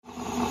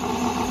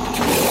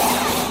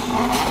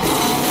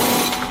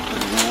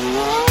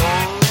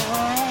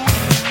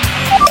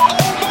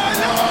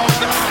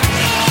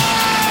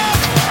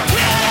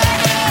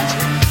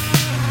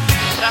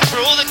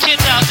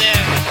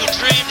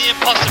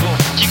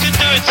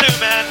it to,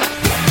 man.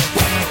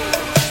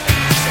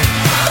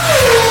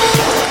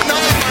 No,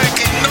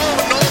 Mikey, no,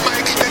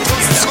 Mikey. It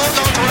was so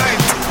not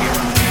right.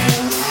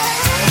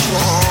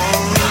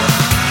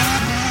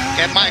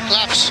 Get my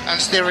claps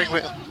and steering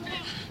wheel.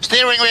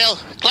 Steering wheel.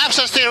 Claps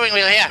and steering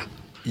wheel here.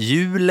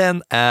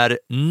 Julen är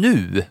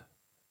nu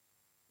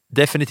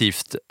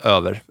definitivt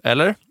över,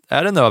 eller?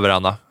 Är den över,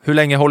 Anna? Hur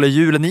länge håller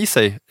julen i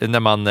sig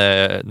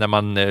när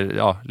man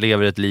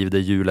lever ett liv där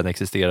julen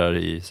existerar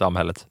i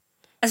samhället?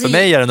 Alltså, för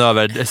mig är den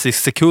över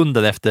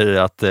sekunden efter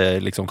att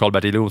liksom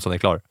Karl-Bertil Jonsson är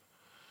klar.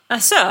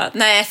 Alltså,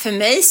 nej, för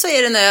mig så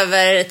är den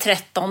över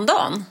 13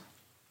 dagen,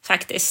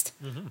 faktiskt.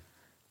 Mm-hmm.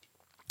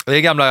 Det är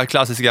gamla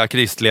klassiska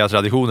kristliga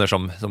traditioner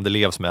som det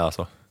levs med,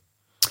 alltså.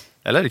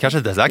 Eller det kanske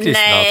inte är så här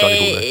kristna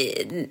traditioner.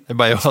 Det är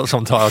bara jag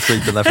som tar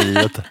skiten där för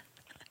givet.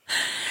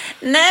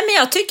 Nej, men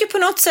jag tycker på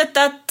något sätt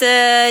att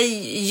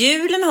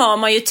julen har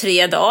man ju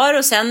 3 dagar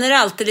och sen är det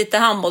alltid lite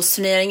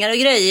handbollsturneringar och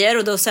grejer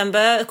och då sen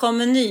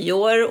kommer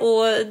nyår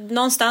och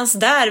någonstans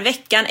där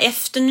veckan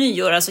efter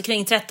nyår, alltså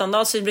kring 13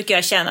 dagar, så brukar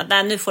jag känna att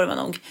nej,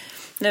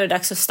 nu är det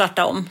dags att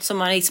starta om så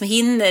man liksom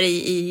hinner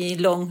i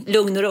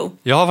lugn och ro.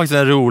 Jag har faktiskt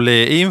en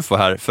rolig info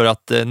här, för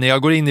att när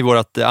jag går in i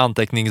vårt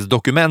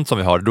anteckningsdokument som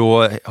vi har,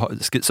 då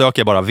söker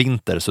jag bara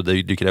vinter, så det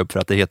dyker upp för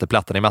att det heter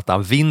Plattan i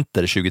mattan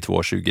vinter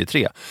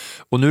 22-23.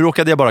 Och nu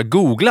råkade jag bara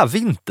googla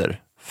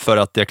vinter för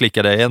att jag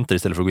klickade enter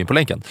istället för att gå in på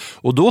länken.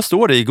 Och då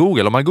står det i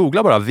Google, om man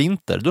googlar bara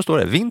vinter, då står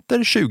det vinter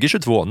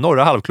 2022,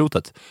 norra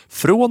halvklotet.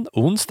 Från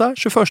onsdag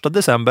 21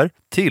 december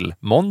till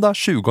måndag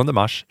 20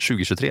 mars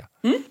 2023.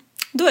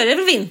 Då är det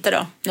väl vinter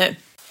då, nu.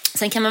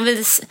 Sen kan man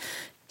väl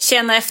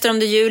känna efter om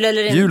det är jul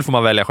eller inte. Jul får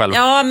man välja själv.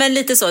 Ja, men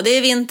lite så. Det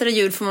är vinter och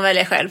jul får man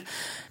välja själv.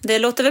 Det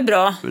låter väl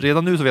bra.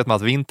 Redan nu så vet man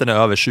att vintern är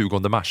över 20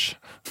 mars.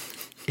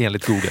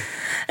 Enligt Google.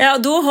 Ja,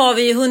 då har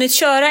vi ju hunnit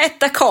köra ett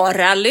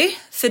Dakar-rally.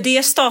 För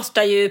det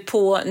startar ju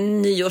på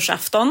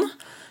nyårsafton.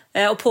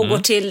 Och pågår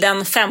till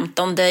den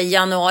 15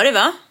 januari,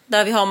 va?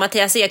 Där vi har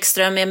Mattias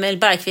Ekström, Emil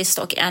Bergqvist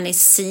och Annie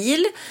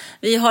Sil.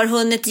 Vi har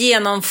hunnit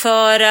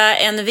genomföra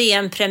en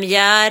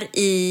VM-premiär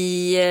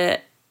i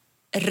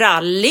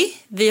rally.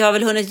 Vi har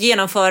väl hunnit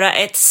genomföra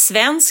ett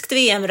svenskt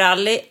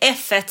VM-rally,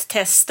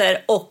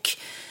 F1-tester och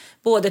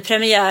både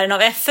premiären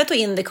av F1 och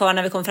IndyCar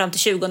när vi kom fram till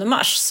 20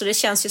 mars. Så det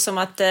känns ju som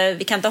att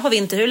vi kan inte ha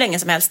vinter hur länge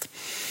som helst.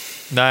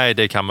 Nej,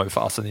 det kan man ju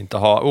fasen inte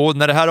ha. Och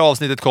när det här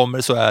avsnittet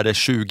kommer så är det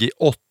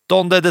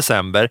 28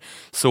 december,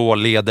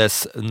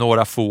 således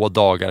några få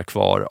dagar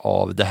kvar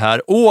av det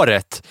här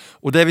året.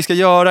 Och det vi ska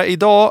göra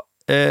idag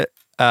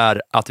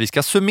är att vi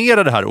ska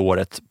summera det här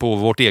året på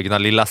vårt egna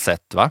lilla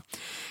sätt, va?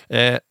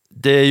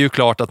 Det är ju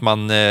klart att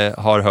man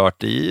har hört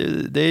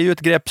det är ju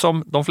ett grepp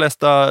som de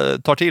flesta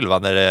tar till, va,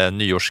 när det är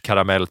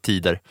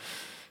nyårskaramelltider.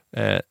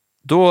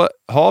 Då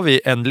har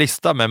vi en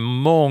lista med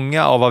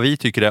många av vad vi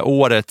tycker är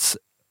årets,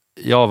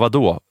 ja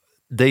vadå,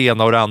 det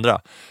ena och det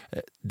andra.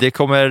 Det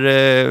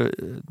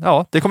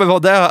kommer vara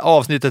det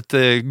avsnittet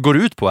går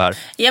ut på här.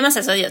 Ja, men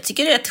så jag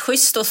tycker det är rätt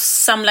schysst att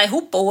samla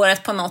ihop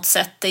året på något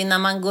sätt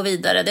innan man går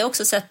vidare. Det är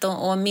också ett sätt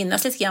att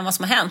minnas lite grann vad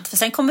som har hänt. För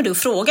sen kommer du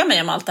fråga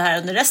mig om allt det här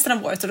under resten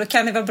av året och då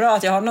kan det vara bra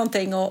att jag har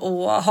någonting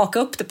att haka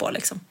upp det på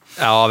liksom.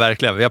 Ja,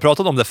 verkligen. Vi har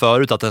pratat om det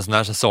förut, att en sån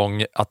här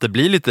säsong, att det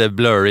blir lite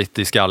blurrigt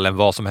i skallen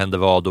vad som hände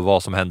vad och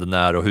vad som hände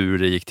när och hur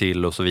det gick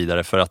till och så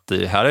vidare. För att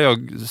här har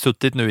jag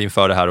suttit nu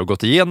inför det här och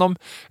gått igenom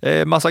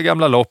massa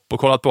gamla lopp och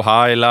kollat på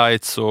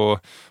highlights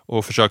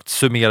och försökt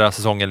summera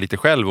säsongen lite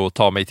själv och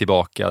ta mig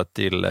tillbaka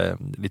till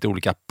lite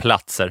olika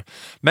platser.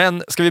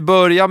 Men ska vi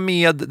börja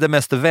med det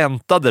mest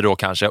väntade då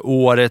kanske,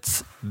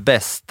 årets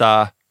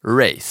bästa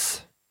race?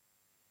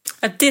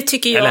 Det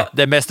tycker jag. Eller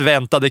det mest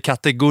väntade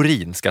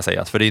kategorin ska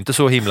sägas, för det är inte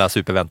så himla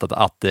superväntat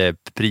att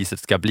priset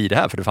ska bli det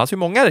här, för det fanns ju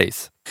många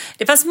race.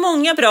 Det fanns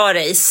många bra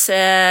race.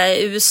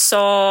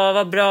 USA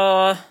var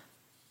bra,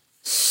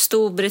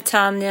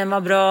 Storbritannien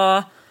var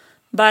bra,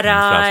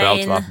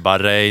 Framförallt va?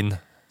 Bahrain,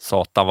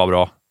 satan var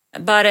bra.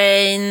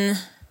 Bahrain,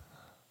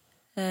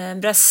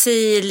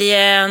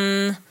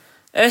 Brasilien,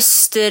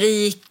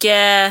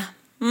 Österrike.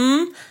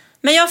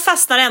 Men jag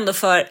fastnar ändå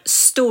för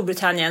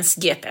Storbritanniens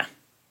GP.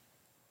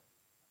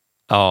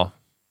 Ja,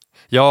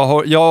 jag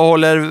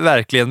håller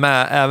verkligen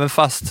med, även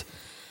fast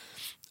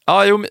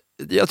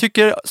jag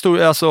tycker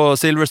alltså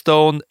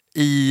Silverstone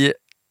i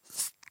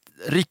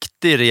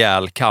riktig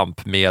rejäl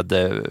kamp med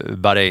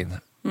Bahrain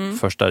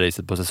första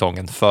racet på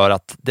säsongen, för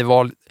att det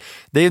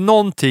är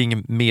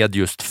någonting med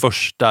just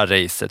första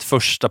racet,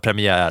 första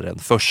premiären,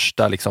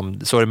 första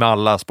liksom, så är det med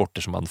alla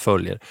sporter som man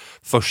följer,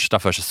 första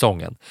för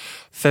säsongen.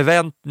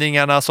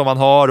 Förväntningarna som man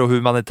har och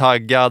hur man är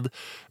taggad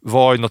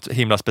var ju något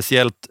himla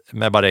speciellt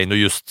med Bahrain, och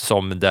just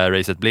som det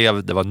racet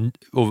blev, det var,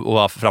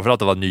 och framförallt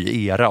det var en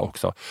ny era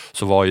också,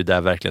 så var ju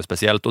det verkligen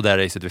speciellt, och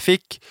det racet vi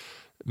fick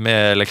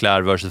med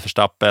Leclerc versus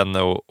Verstappen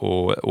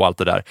och allt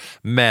det där.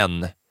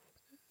 Men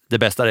det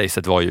bästa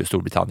racet var ju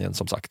Storbritannien,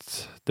 som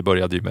sagt. Det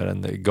började ju med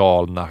den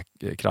galna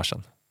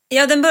kraschen.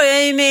 Ja, den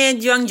började ju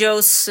med Yuang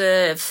Zhous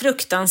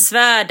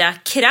fruktansvärda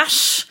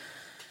krasch.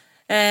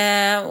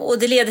 Och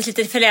det leder till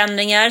lite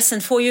förändringar.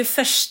 Sen får ju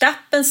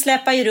Verstappen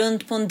släppa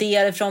runt på en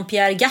del från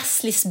Pierre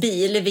Gaslys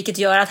bil, vilket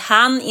gör att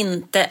han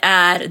inte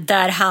är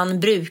där han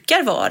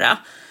brukar vara.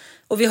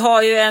 Och vi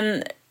har ju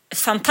en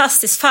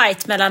fantastisk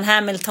fight mellan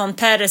Hamilton,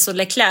 Perez och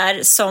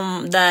Leclerc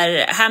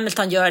där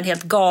Hamilton gör en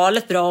helt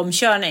galet bra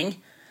omkörning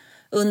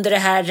under det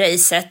här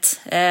racet.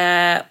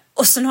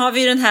 Och sen har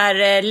vi den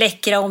här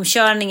läckra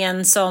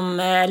omkörningen som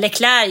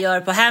Leclerc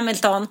gör på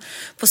Hamilton.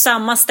 På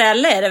samma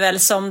ställe är det väl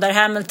som där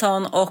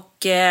Hamilton och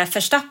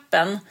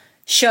Verstappen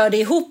körde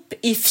ihop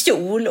i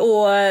fjol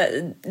och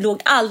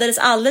låg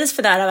alldeles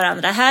för nära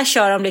varandra. Här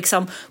kör de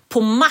liksom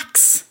på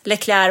max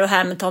Leclerc och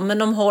Hamilton, men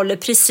de håller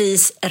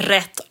precis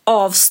rätt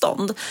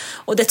avstånd.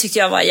 Och det tyckte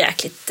jag var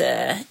jäkligt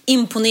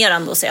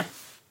imponerande att se.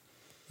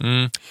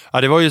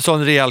 Ja, det var ju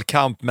sån rejäl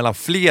kamp mellan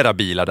flera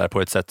bilar där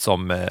på ett sätt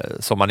som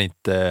man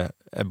inte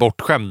är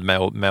bortskämd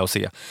med att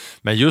se.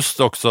 Men just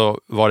också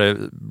vad det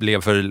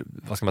blev för,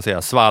 vad ska man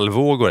säga,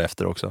 svallvågor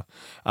efter också.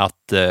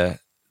 Att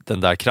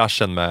den där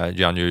kraschen med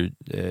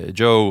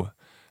Joe,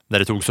 när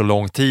det tog så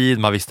lång tid,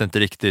 man visste inte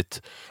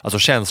riktigt, alltså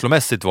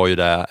känslomässigt var ju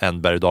det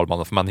en berg- och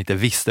dalbana för man inte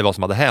visste vad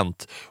som hade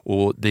hänt,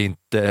 och det är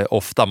inte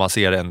ofta man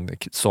ser en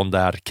sån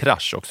där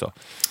krasch också.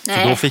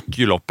 Nej. Så då fick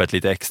ju loppet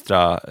lite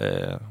extra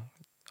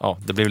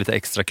det blev lite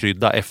extra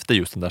krydda efter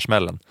just den där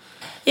smällen.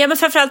 Ja, men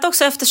framförallt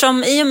också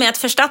eftersom i och med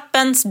att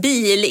Verstappens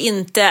bil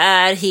inte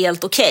är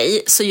helt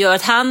okej, så gör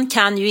att han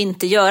kan ju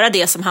inte göra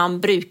det som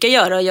han brukar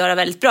göra och göra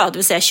väldigt bra, det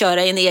vill säga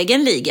köra i en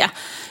egen liga.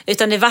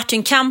 Utan det vart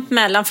en kamp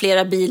mellan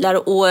flera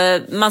bilar,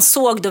 och man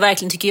såg då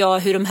verkligen, tycker jag,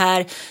 hur de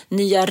här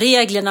nya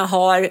reglerna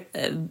har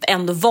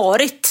ändå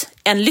varit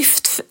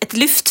ett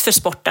lyft för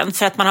sporten,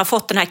 för att man har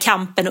fått den här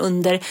kampen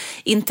under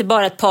inte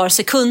bara ett par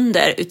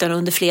sekunder utan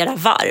under flera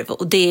varv,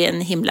 och det är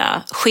en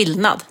himla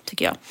skillnad,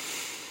 tycker jag.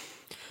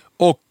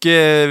 Och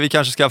vi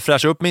kanske ska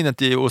fräscha upp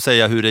minnet och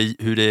säga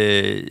hur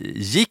det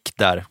gick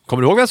där.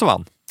 Kommer du ihåg vem som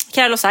vann?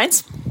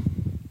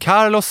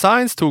 Carlos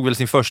Sainz tog väl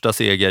sin första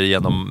seger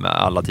genom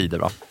alla tider,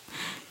 va?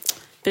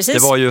 Precis.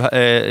 Det var ju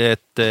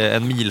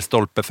en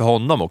milstolpe för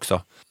honom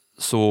också.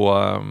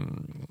 Så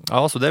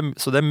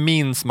det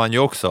minns man ju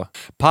också.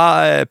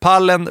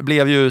 Pallen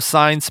blev ju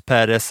Sainz,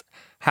 Perez,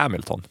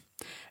 Hamilton,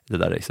 det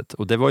där racet.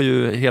 Och det var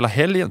ju hela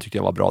helgen, tyckte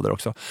jag var bra där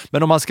också.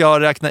 Men om man ska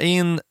räkna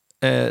in,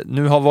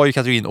 nu var ju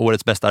kategorin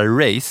årets bästa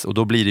race, och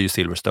då blir det ju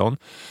Silverstone.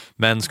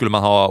 Men skulle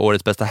man ha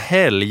årets bästa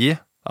helg,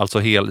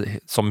 alltså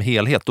som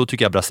helhet, då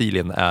tycker jag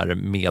Brasilien är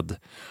med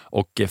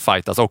och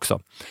fightas också.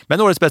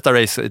 Men årets bästa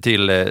race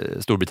till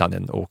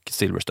Storbritannien och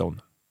Silverstone.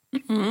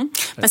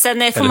 Men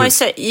sen får man ju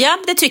säga, ja,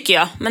 det tycker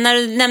jag. Men när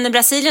du nämner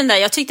Brasilien där,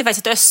 jag tyckte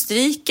faktiskt att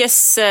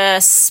Österrikes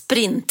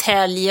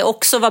sprinthelg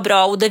också var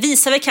bra, och det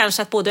visar väl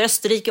kanske att både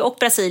Österrike och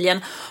Brasilien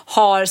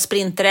har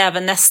sprinter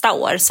även nästa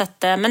år. Så att,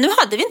 men nu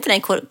hade vi inte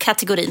den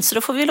kategorin, så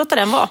då får vi låta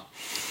den vara.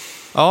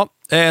 Ja,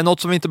 något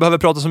som vi inte behöver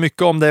prata så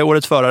mycket om, det är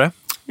årets förare.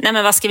 Nej,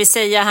 men vad ska vi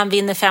säga? Han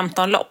vinner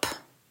 15 lopp.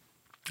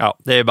 Ja,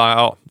 det är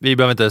bara, vi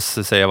behöver inte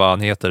säga vad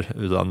han heter,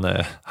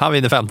 utan han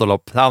vinner 15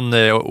 lopp. Han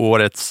är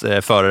årets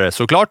förare,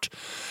 såklart.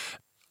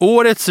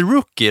 Årets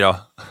rookie då?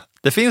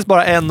 Det finns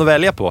bara en att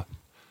välja på.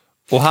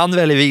 Och han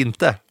väljer vi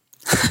inte.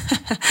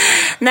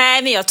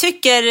 Nej, men jag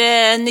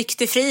tycker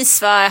Nykter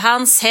Fris, va?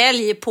 Hans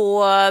helg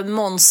på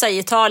Monza i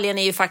Italien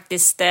är ju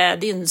faktiskt, det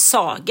är en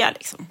saga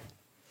liksom.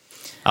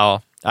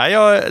 Ja,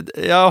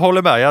 jag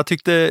håller med. Jag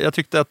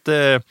tyckte att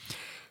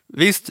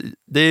visst,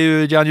 det är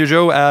ju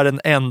Joe är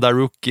den enda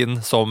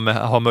rookien som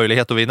har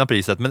möjlighet att vinna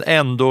priset, men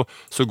ändå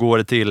så går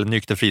det till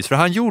Nykter Fris, för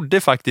han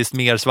gjorde faktiskt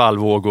mer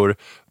svallvågor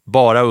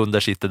bara under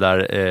sitt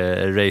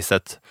där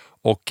racet,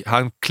 och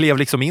han klev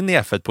liksom in i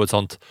F1 på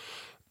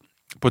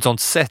ett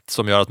sånt sätt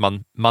som gör att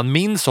man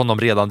minns honom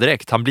redan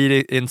direkt. Han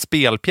blir en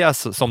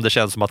spelpjäs som det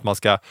känns som att man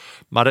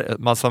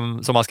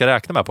ska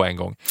räkna med på en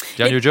gång.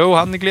 Joe,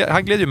 han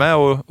gled ju med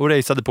och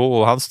raceade på,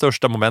 och hans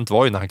största moment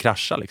var ju när han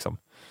kraschade liksom.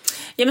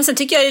 Ja, men sen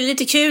tycker jag det är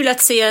lite kul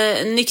att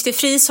se, Nykter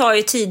Fris har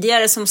ju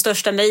tidigare som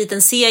största merit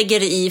en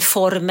seger i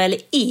Formel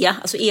E,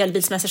 alltså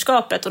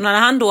elbilsmästerskapet, och när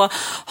han då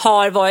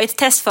har varit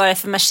testförare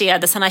för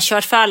Mercedes, han har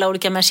kört för alla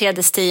olika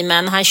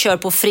Mercedes-teamen, han kör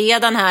på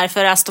fredagen här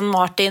för Aston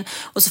Martin,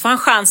 och så får han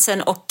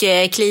chansen att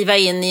kliva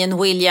in i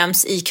en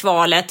Williams i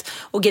kvalet,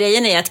 och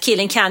grejen är att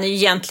killen kan ju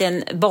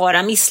egentligen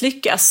bara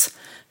misslyckas.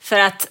 För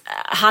att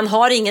han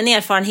har ingen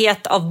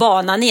erfarenhet av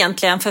banan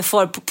egentligen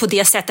på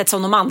det sättet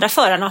som de andra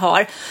förarna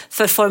har.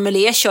 För Formel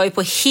E kör ju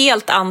på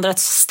helt andra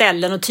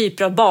ställen och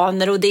typer av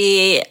banor, och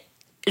det är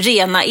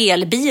rena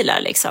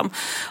elbilar liksom.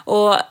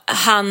 Och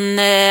han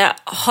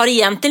har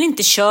egentligen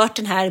inte kört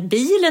den här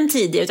bilen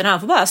tidigare, utan han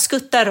får bara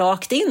skutta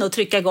rakt in och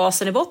trycka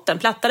gasen i botten,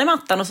 plattan i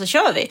mattan, och så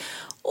kör vi.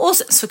 Och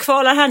så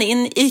kvalar han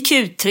in i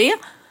Q3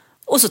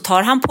 och så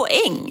tar han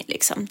poäng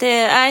liksom.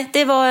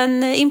 Det var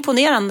en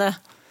imponerande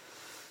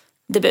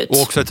debut.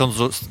 Och också ett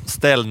sånt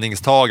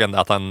ställningstagande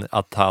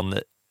att han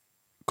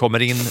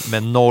kommer in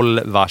med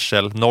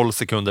 0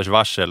 sekunders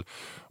varsel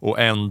och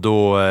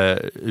ändå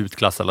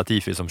utklassar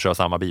Latifi som kör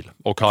samma bil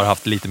och har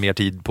haft lite mer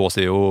tid på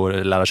sig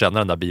att lära känna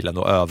den där bilen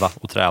och öva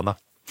och träna.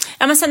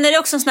 Ja, men sen är det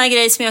också en sån här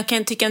grej som jag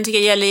kan tycka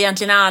gäller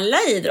egentligen alla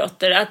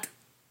idrotter, att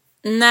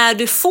när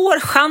du får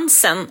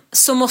chansen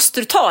så måste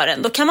du ta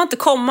den. Då kan man inte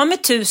komma med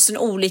 1000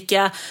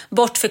 olika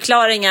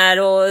bortförklaringar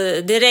och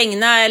det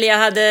regnade eller jag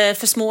hade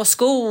för små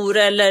skor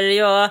eller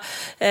jag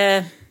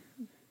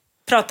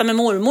pratade med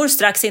mormor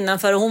strax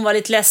innanför och hon var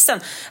lite ledsen.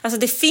 Alltså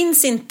det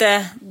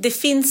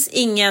finns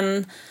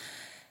inga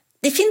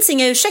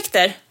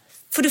ursäkter.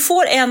 För du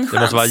får en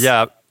chans.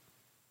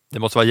 Det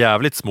måste vara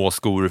jävligt små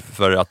skor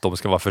för att de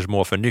ska vara för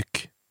små för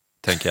nyck,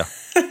 tänker jag.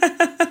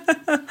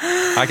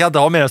 Han kan inte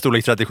ha mer än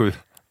storlek 37.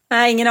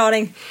 Nej, ingen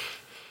aning.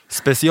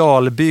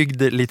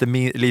 Specialbyggd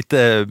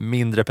lite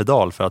mindre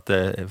pedal för att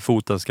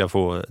foten ska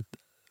få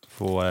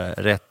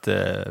rätt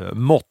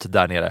mått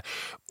där nere.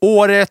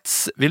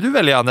 Årets, vill du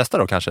välja nästa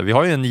då kanske? Vi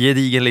har ju en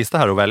gedigen lista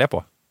här att välja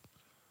på.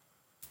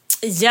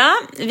 Ja,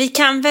 vi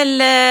kan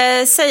väl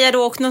säga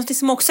då något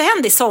som också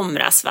hände i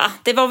somras, va?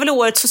 Det var väl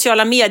årets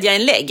sociala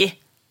medieinlägg.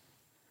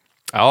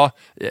 Ja,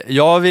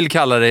 jag vill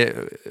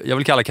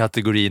kalla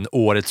kategorin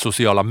årets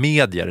sociala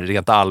medier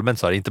rent allmänt,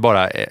 så här, inte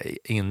bara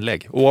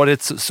inlägg.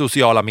 Årets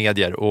sociala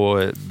medier,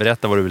 och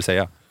berätta vad du vill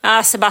säga.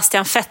 Ja,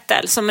 Sebastian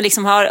Vettel som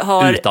liksom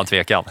har utan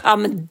tvekan. Ja,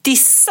 men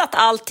dissat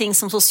allting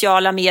som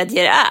sociala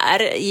medier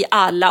är i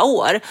alla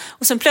år.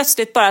 Och sen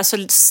plötsligt bara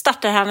så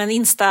startar han en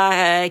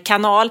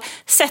Insta-kanal,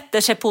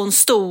 sätter sig på en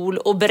stol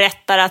och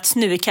berättar att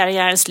nu är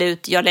karriären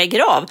slut, jag lägger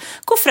av.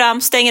 Går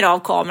fram, stänger av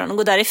kameran och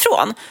går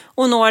därifrån.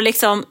 Och når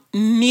liksom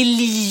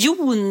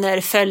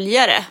miljoner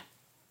följare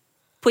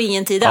på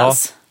ingen tid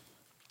alls.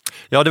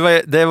 Ja,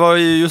 det var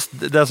ju just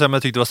det som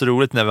jag tyckte var så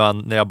roligt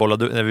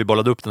när vi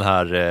bollade upp den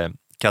här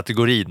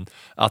kategorin,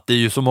 att det är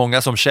ju så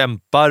många som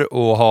kämpar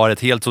och har ett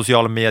helt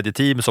sociala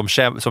medieteam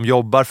som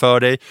jobbar för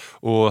dig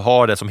och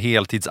har det som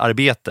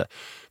heltidsarbete.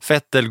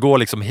 Vettel går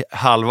liksom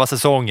halva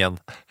säsongen,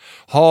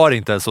 har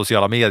inte ens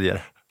sociala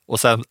medier och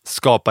sen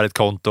skapar ett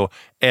konto,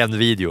 en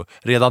video.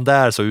 Redan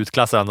där så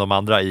utklassar han de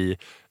andra i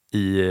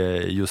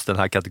just den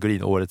här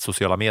kategorin, årets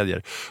sociala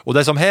medier. Och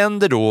det som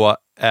händer då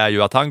är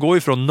ju att han går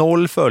ifrån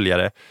 0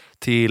 följare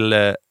till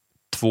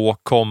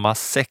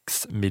 2,6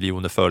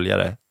 miljoner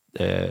följare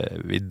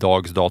vid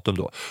dags datum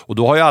då. Och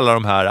då har ju alla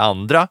de här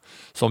andra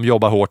som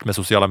jobbar hårt med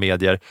sociala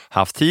medier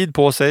haft tid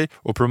på sig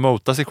att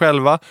promota sig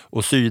själva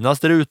och synas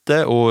där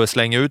ute och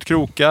slänga ut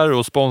krokar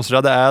och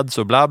sponsrade ads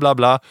och bla bla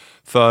bla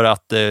för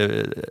att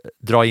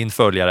dra in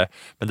följare.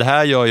 Men det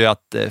här gör ju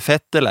att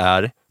Vettel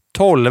är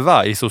 12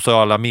 i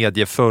sociala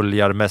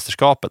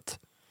medieföljarmästerskapet.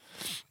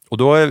 Och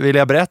då vill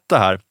jag berätta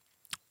här.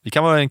 Det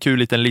kan vara en kul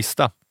liten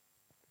lista.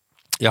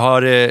 Jag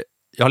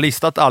har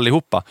listat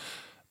allihopa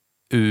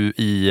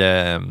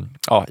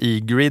i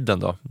griden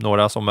då.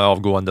 Några som är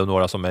avgående och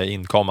några som är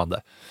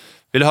inkommande.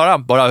 Vill du höra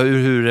bara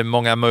hur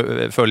många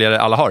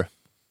följare alla har?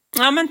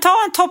 Ja, men ta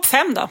en topp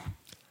 5 då.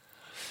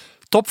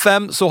 Topp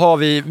 5 så har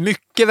vi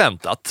mycket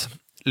väntat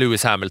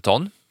Lewis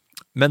Hamilton.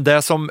 Men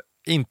det som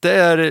inte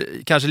är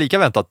kanske lika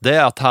väntat, det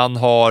är att han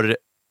har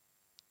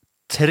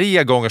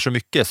 3 gånger så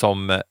mycket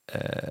som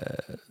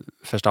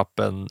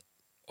Verstappen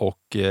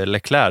och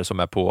Leclerc som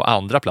är på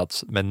andra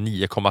plats med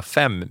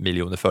 9,5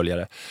 miljoner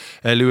följare.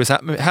 Lewis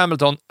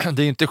Hamilton,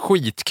 det är inte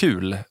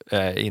skitkul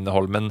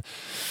innehåll, men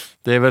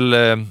det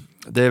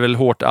är väl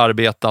hårt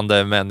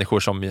arbetande människor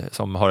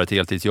som har ett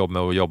heltidsjobb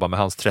med att jobba med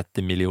hans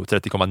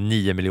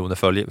 30,9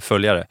 miljoner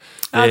följare.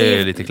 Det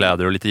är lite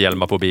kläder och lite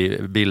hjälmar på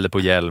bilder på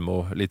hjälm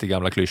och lite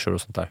gamla klyschor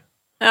och sånt där.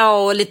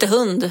 Ja, och lite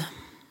hund.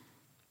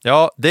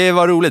 Ja, det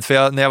var roligt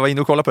för när jag var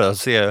inne och kollade på det så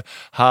ser jag,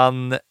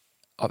 han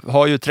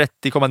har ju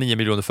 30,9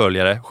 miljoner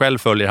följare. Själv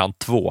följer han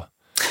 2.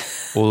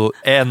 Och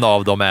en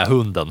av dem är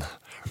hunden.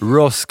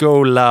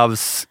 Roscoe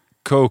loves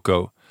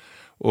Coco.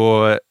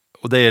 Och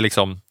det är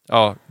liksom,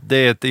 ja, det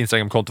är ett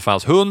Instagram-konto för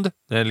hans hund,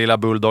 den lilla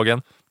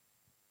bulldoggen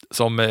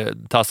som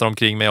tassar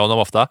omkring med honom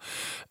ofta.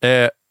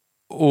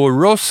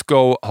 Och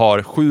Roscoe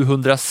har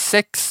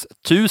 706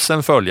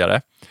 000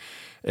 följare.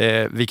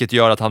 Vilket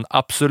gör att han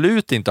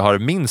absolut inte har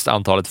minst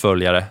antalet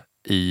följare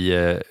i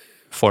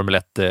Formel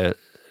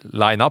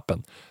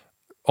 1-line-upen.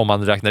 Om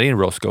man räknar in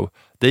Roscoe.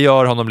 Det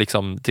gör honom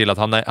liksom till att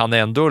han är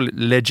ändå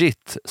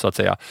legit, så att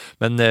säga.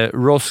 Men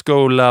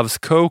Roscoe loves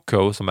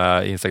Coco, som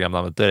är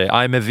Instagram-namnet, det är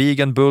I'm a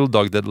vegan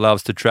bulldog that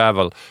loves to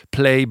travel,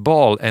 play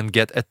ball and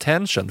get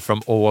attention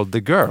from all the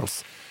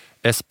girls.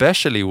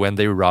 Especially when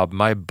they rub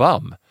my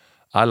bum.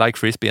 I like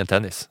frisbee and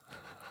tennis.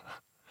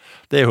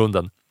 Det är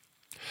hunden.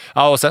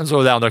 Ja, och sen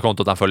så det andra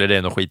kontot han följer, det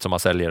är något skit som han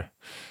säljer.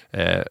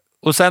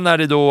 Och sen är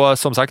det då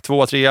som sagt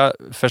 2-3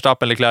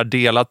 Verstappen Leclerc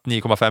delat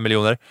 9,5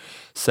 miljoner.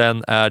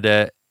 Sen är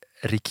det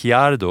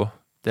Ricciardo.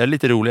 Det är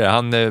lite roligare.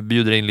 Han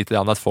bjuder in lite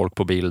annat folk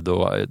på bild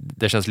och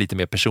det känns lite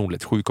mer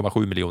personligt.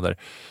 7,7 miljoner.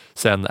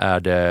 Sen är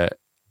det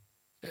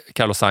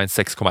Carlos Sainz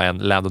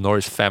 6,1, Lando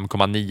Norris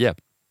 5,9.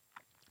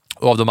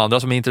 Och av de andra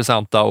som är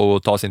intressanta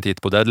att ta sin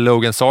titt på, det är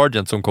Logan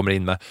Sargent som kommer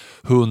in med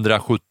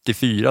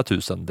 174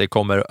 000. Det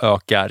kommer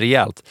öka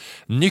rejält.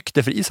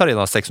 Nykterfris har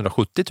redan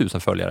 670 000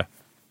 följare.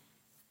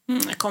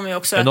 Det kommer ju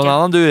också öka. Är någon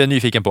annan du är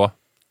nyfiken på?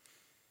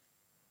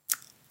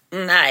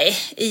 Nej,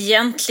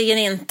 egentligen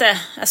inte.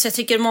 Alltså jag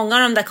tycker många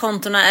av de där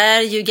kontona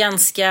är ju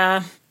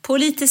ganska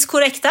politiskt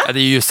korrekta. Ja, det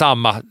är ju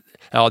samma.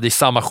 Ja, det är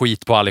samma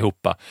skit på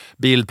allihopa.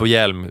 Bild på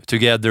hjälm.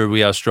 Together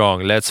we are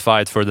strong. Let's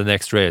fight for the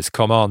next race.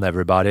 Come on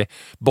everybody.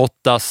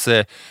 Bottas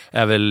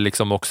är väl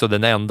liksom också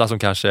den enda som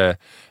kanske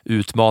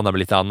utmanar med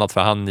lite annat,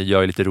 för han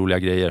gör ju lite roliga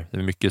grejer. Det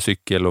är mycket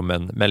cykel och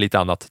men lite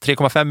annat.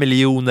 3,5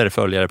 miljoner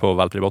följare på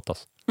Valtteri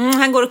Bottas.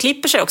 Han går och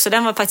klipper sig också.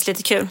 Den var faktiskt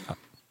lite kul.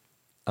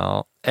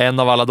 Ja. En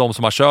av alla de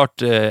som har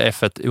kört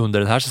F1 under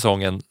den här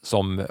säsongen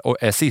som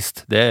är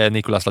sist, det är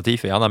Nicolas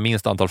Latifi. Han har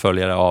minst antal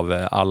följare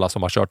av alla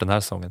som har kört den här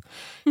säsongen.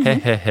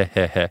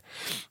 Hehehehe.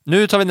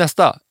 Nu tar vi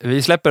nästa.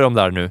 Vi släpper dem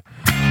där nu.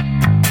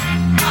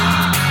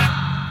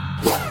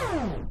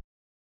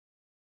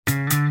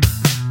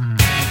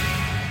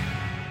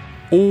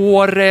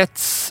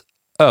 Årets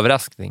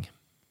överraskning.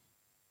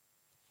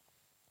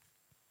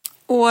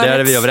 Där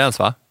är vi överens,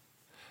 va?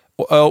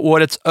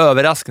 Årets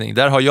överraskning,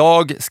 där har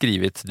jag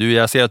skrivit,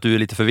 jag ser att du är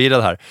lite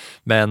förvirrad här,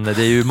 men det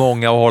är ju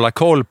många att hålla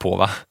koll på,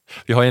 va?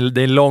 Det är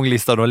en lång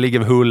lista, de ligger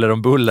huller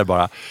om buller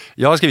bara.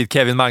 Jag har skrivit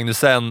Kevin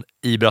Magnussen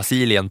i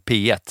Brasilien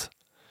P1.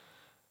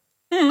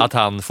 Att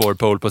han får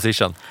pole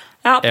position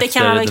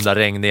efter den där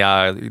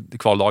regniga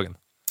kvaldagen.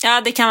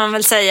 Ja, det kan man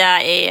väl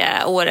säga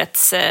är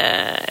årets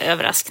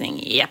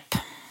överraskning, japp.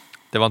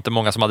 Det var inte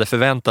många som hade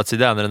förväntat sig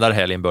när den där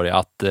helgen började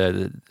att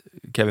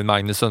Kevin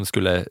Magnussen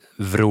skulle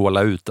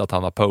vråla ut att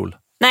han har pole.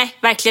 Nej,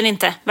 verkligen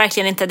inte.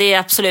 Verkligen inte. Det är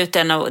absolut det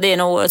är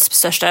nog årets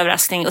största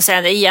överraskning. Och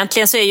sen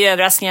egentligen så är ju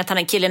överraskningen att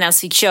han killen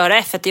ens fick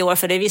köra F1 i år,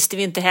 för det visste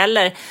vi inte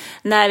heller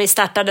när vi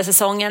startade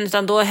säsongen,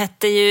 utan då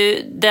hette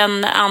ju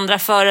den andra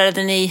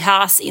föraren i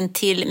Haas in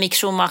till Mick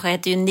Schumacher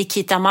hette ju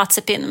Nikita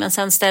Mazepin, men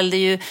sen ställde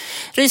ju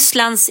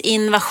Rysslands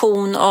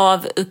invasion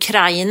av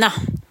Ukraina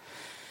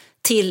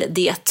till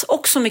det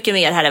och så mycket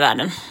mer här i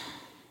världen.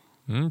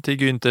 Till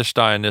Günther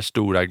Steiners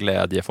stora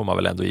glädje får man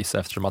väl ändå gissa,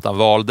 eftersom att han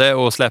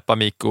valde att släppa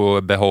Mick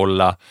och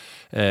behålla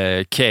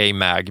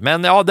K-Mag.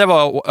 Men ja, det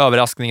var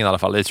överraskningen i alla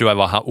fall. Det tror jag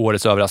var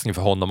årets överraskning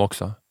för honom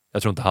också.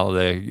 Jag tror inte han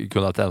hade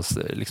kunnat ens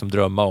liksom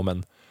drömma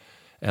om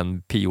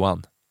en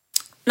P1.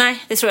 Nej,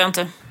 det tror jag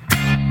inte.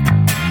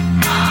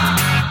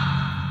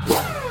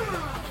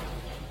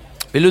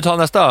 Vill du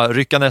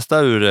rycka nästa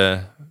ur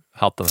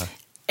hatten här?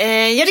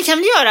 Ja, det kan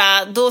vi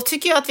göra. Då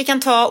tycker jag att vi kan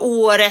ta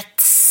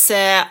årets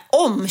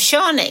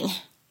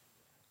omkörning.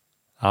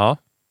 Ja,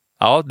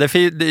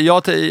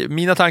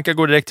 mina tankar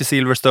går direkt till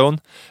Silverstone.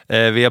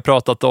 Vi har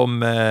pratat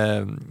om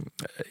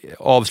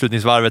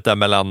avslutningsvarvet där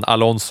mellan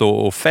Alonso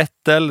och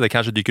Vettel. Det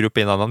kanske dyker upp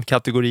i en annan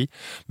kategori,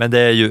 men det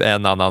är ju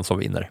en annan som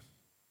vinner.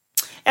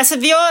 Alltså,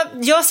 jag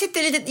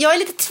är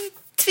lite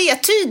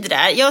tvetydig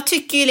där. Jag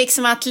tycker ju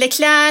liksom att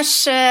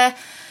Leclercs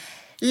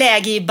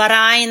läge i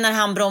Bahrain när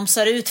han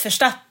bromsar ut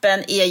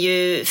Verstappen är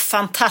ju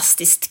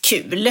fantastiskt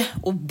kul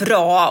och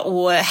bra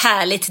och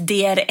härligt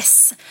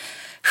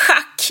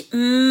DRS-schack.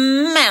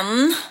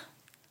 Men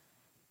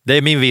det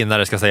är min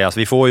vinnare, ska sägas.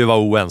 Vi får ju vara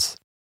oens.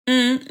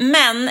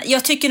 Men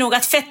jag tycker nog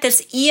att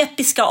Vettels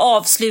episka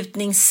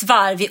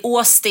avslutningsvarv i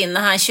Austin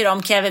när han kör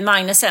om Kevin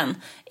Magnussen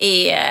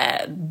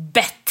är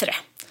bättre.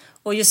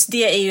 Och just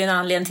det är ju en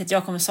anledning till att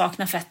jag kommer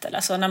sakna Vettel.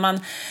 Alltså när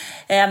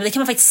det kan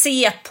man faktiskt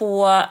se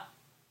på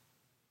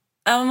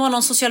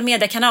någon social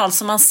mediekanal,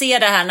 som man ser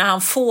det här när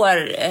han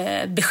får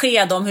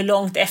besked om hur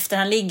långt efter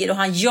han ligger och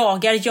han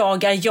jagar, och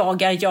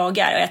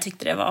jag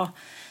tyckte det var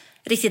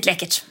riktigt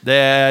läckert. Det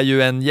är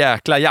ju en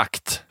jäkla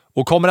jakt.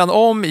 Och kommer han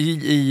om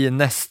i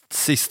näst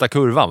sista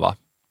kurvan, va?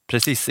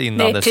 Precis innan.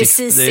 Det är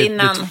precis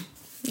innan.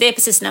 Det är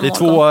precis innan. Det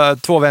är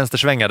två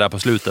vänstersvängar där på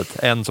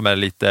slutet. En som är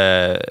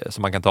lite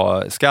som man kan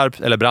ta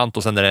skarpt eller brant,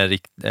 och sen är det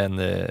en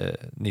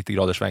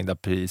 90-graders sväng där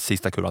på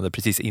sista kurvan. Det är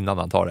precis innan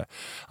han tar det.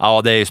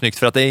 Ja, det är ju snyggt,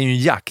 för att det är ju en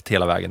jakt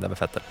hela vägen där med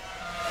Vettel.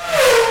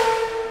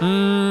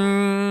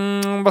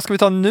 Vad ska vi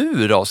ta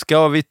nu då?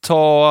 Ska vi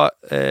ta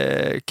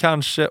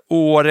kanske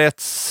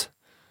årets...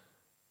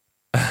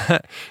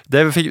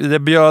 det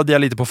bjöd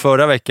jag lite på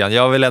förra veckan.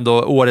 Jag vill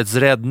ändå årets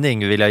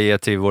räddning vill jag ge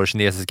till vår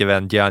kinesiska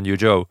vän Jian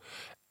Yuzhou.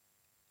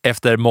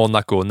 Efter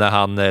Monaco, när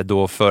han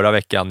då förra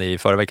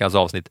veckans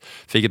avsnitt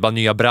fick ett par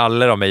nya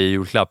brallor av mig i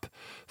julklapp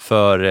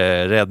för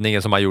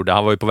räddningen som han gjorde.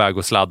 Han var ju på väg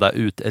att sladda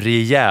ut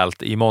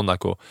rejält i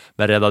Monaco,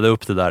 men räddade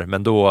upp det där.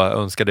 Men då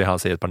önskade han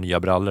sig ett par nya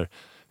brallor.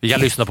 Vi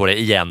kan lyssna på det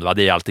igen, va?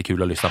 Det är alltid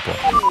kul att lyssna på.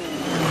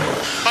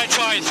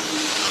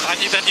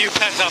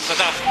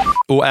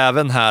 Och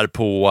även här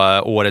på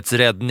årets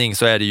räddning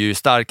så är det ju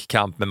stark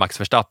kamp med Max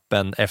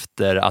Verstappen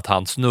efter att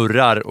han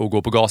snurrar och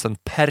går på gasen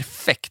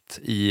perfekt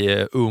i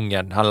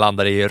Ungern. Han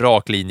landar i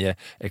rak linje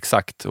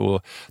exakt,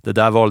 och det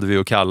där valde vi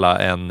att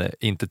kalla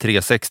inte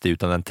 360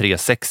 utan en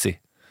 360.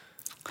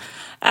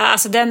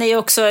 Alltså den är ju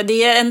också,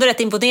 det är ändå rätt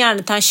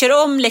imponerande att han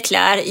kör om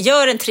Leclerc,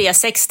 gör en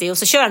 360 och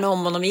så kör han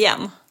om honom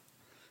igen.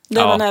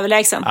 Då är man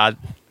överlägsen.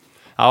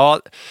 Ja,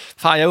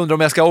 fan, jag undrar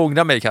om jag ska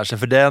ångra mig kanske,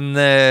 för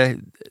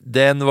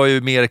den var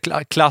ju mer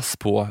klass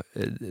på.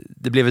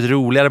 Det blev ett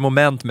roligare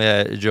moment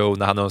med Joe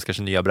när han önskar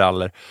sig nya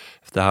brallor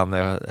efter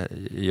han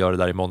gör det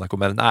där i Monaco.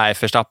 Men nej,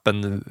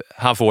 Verstappen,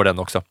 han får den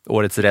också.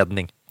 Årets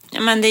räddning.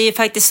 Men det är ju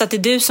faktiskt så att det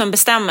är du som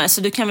bestämmer,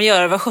 så du kan väl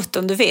göra vad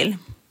 17 du vill.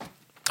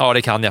 Ja,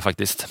 det kan jag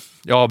faktiskt.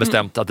 Jag har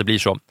bestämt att det blir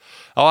så.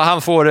 Ja,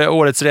 han får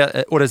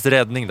årets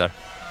räddning där.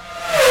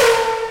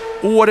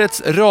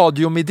 Årets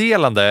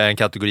radiomeddelande är en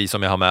kategori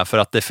som jag har med för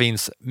att det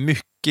finns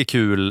mycket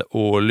kul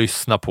att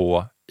lyssna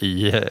på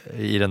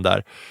i den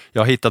där.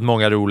 Jag har hittat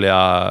många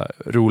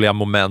roliga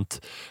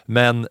moment,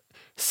 men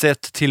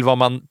sett till vad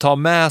man tar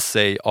med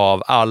sig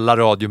av alla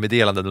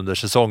radiomeddelanden under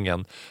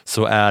säsongen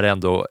så är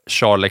ändå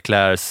Charles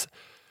Leclercs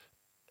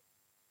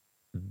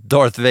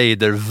Darth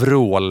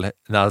Vader-vrål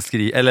när han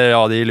skriker, eller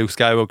ja, det är Luke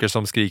Skywalker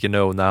som skriker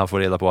no när han får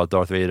reda på att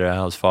Darth Vader är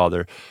hans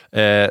fader.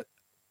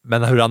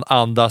 Men hur han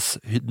andas,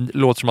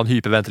 låter som han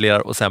hyperventilerar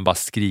och sen bara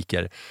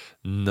skriker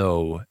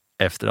no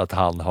efter att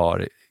han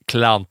har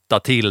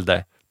klantat till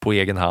det på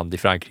egen hand i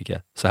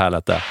Frankrike. Så här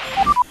lät det.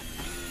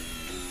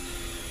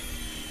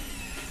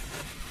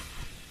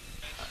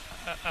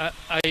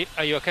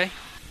 Are you okay?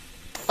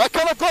 I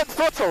cannot get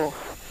photo.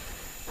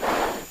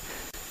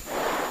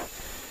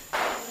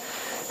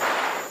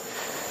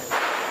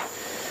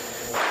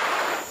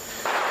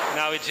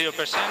 Now it's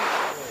 0%.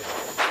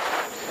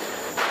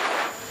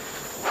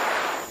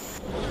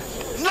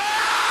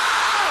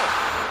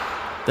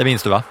 Det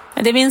minns du, va?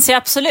 Det minns jag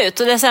absolut.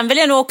 Och sen vill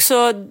jag nog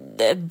också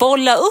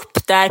bolla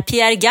upp där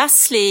Pierre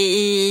Gasly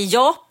i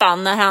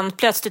Japan när han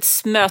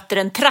plötsligt möter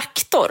en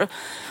traktor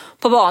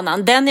på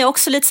banan. Den är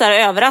också lite så här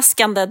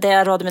överraskande,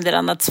 det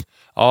radiomeddelandet.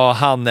 Ja,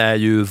 han är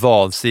ju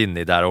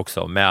vansinnig där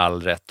också, med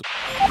all rätt.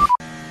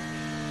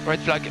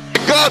 Right flag.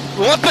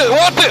 God, what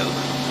the?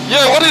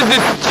 Yeah, what is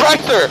this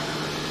tractor?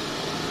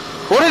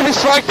 What is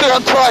this tractor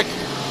on track?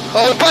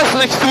 I'll pass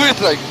next to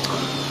it, like.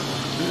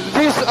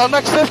 This is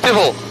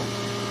unacceptable.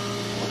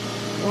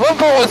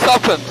 Remember what's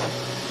happened.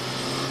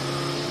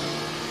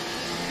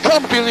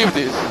 Can't believe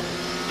this.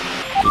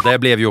 Så det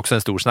blev ju också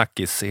en stor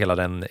snackis, hela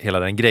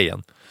den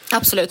grejen.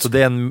 Absolut. Så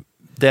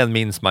den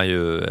minns man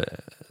ju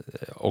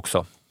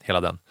också,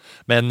 hela den.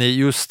 Men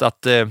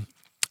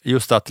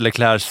just att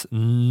Leclercs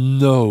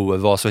no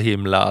var så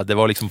himla, det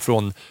var liksom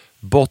från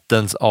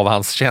bottens av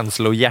hans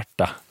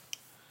känslohjärta.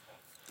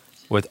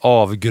 Och ett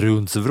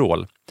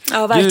avgrundsvrål.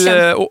 Ja,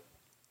 verkligen.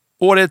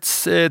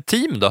 Årets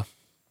team då?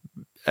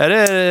 Är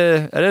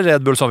det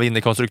Red Bull som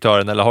vinner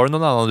konstruktören eller har du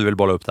någon annan du vill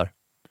bolla upp där?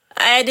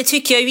 Nej, det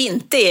tycker jag ju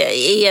inte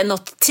är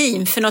något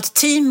team. För något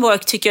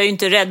teamwork tycker jag ju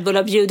inte Red Bull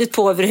har bjudit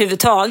på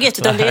överhuvudtaget.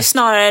 Utan det är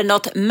snarare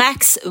något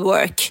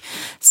maxwork.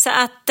 Så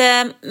att,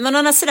 men å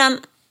andra sidan,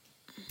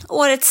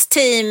 årets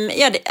team,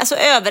 ja, alltså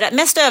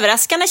mest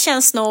överraskande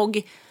känns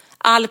nog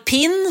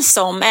alpin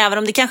som, även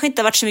om det kanske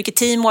inte har varit så mycket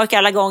teamwork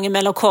alla gånger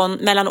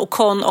mellan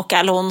Ocon och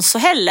Alonso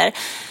heller.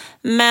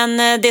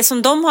 Men det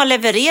som de har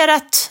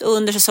levererat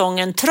under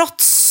säsongen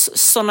trots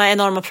sådana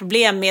enorma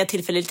problem med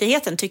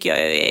tillförlitligheten tycker jag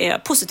är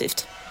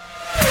positivt.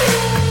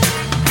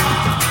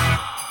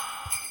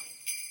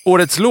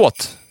 Årets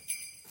låt.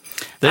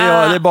 Det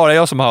är bara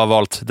jag som har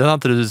valt. Den har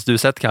inte du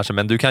sett kanske,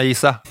 men du kan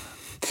gissa.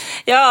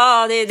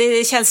 Ja,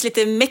 det känns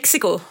lite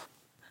Mexiko.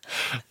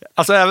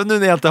 Alltså även nu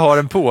när jag inte har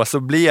den på så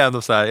blir jag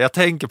ändå så här, jag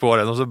tänker på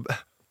den och så,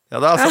 ja,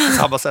 det är alltså på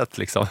samma sätt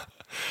liksom.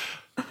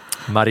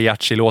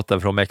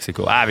 Mariachi-låten från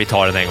Mexiko. Vi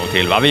tar den en gång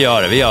till, va? Vi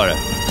gör det.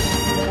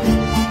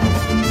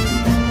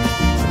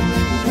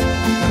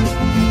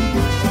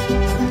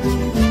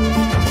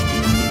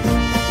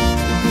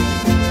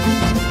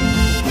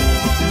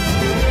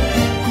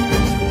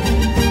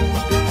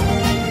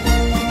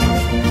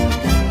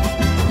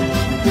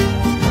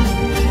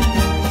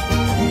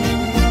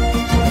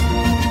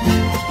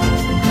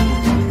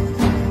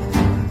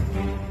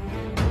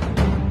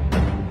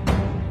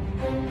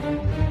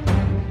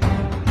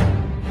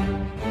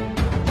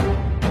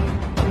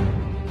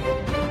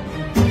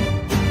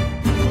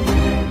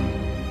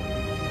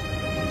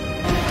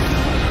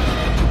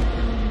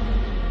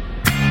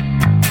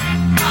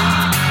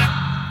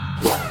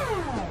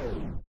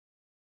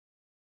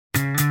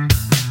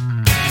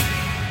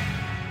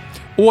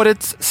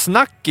 Årets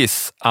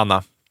snackis,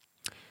 Anna.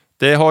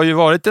 Det har ju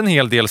varit en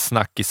hel del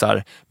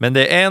snackisar, men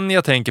det är en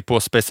jag tänker på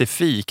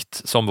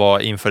specifikt som var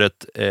inför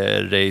ett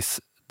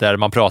race där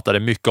man pratade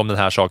mycket om den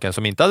här saken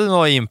som inte hade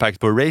någon impact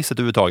på racet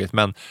överhuvudtaget,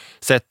 men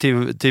sett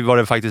till vad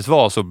det faktiskt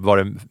var så var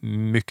det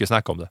mycket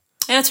snack om det.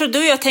 Jag tror du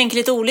och jag tänker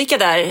lite olika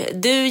där.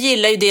 Du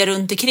gillar ju det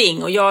runt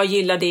omkring och jag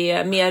gillar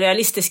det mer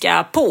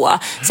realistiska på.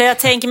 Så jag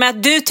tänker mig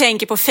att du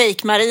tänker på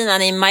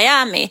fake-marinan i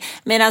Miami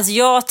medan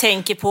jag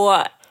tänker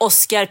på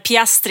Oscar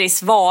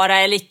Piastris vara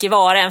eller icke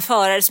vara, en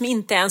förare som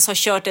inte ens har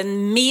kört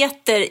en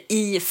meter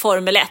i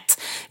Formel 1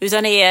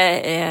 utan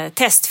är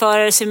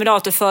testförare,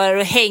 simulatorförare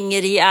och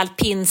hänger i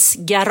alpins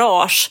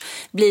garage.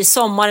 Blir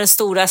sommarens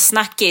stora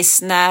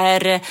snackis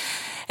när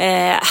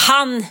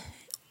han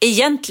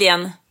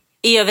egentligen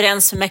är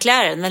överens med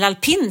McLaren, men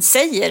alpin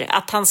säger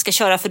att han ska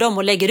köra för dem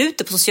och lägger ut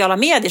det på sociala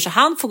medier så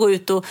han får gå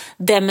ut och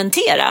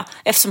dementera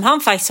eftersom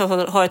han faktiskt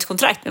har ett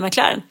kontrakt med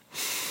McLaren.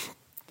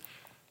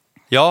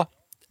 Ja,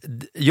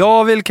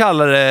 jag vill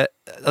kalla det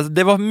alltså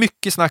det var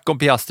mycket snack om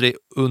Piastri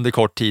under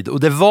kort tid och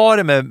det var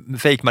det med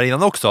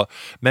fake-marinan också.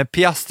 Men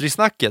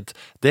Piastri-snacket,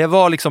 det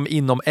var liksom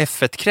inom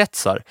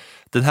F1-kretsar.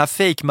 Den här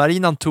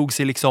fake-marinan tog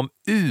sig liksom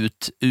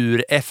ut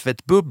ur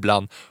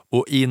F1-bubblan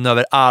och in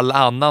över all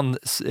annan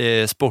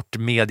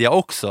sportmedia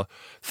också.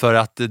 För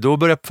att då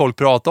började folk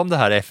prata om det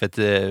här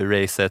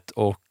F1-racet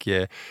och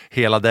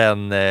hela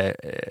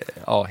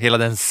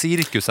den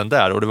cirkusen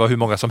där. Och det var hur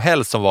många som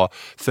helst som var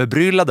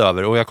förbryllade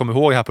över. Och jag kommer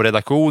ihåg här på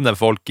redaktionen,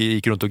 folk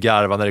gick runt och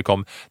garvade när det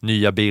kom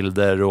nya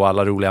bilder och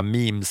alla roliga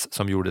memes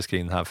som gjordes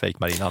kring den här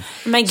fake-marinan.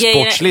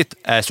 Sportsligt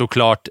är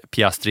såklart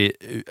Piastri,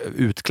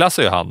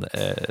 utklassar ju han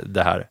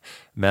det här.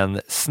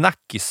 Men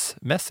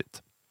snackismässigt.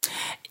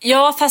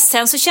 Ja, fast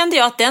sen så kände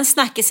jag att den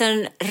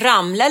snackisen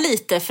ramlade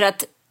lite för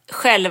att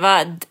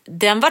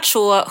den var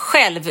så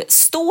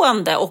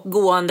självstående och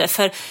gående.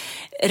 För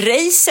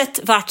racet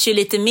var ju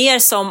lite mer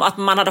som att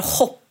man hade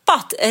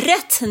hoppat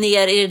rätt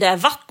ner i det där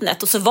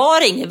vattnet och så var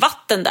det inget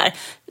vatten där.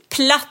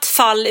 Platt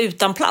fall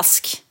utan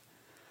plask.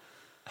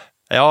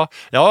 Ja,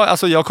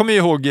 alltså jag kommer ju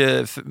ihåg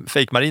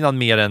fake-marinan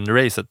mer än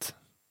racet,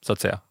 så att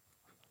säga.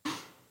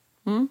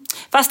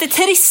 Fast det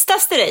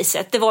tristaste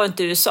racet, det var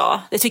inte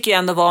USA. Det tycker jag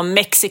ändå var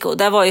Mexiko.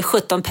 Där var ju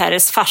 17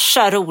 Perez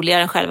farsa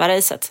roligare än själva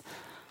racet.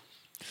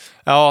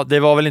 Ja, det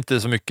var väl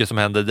inte så mycket som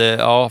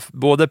hände.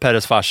 Både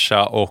Perez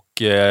farsa och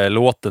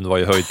låten var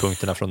ju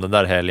höjdpunkterna från den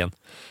där helgen.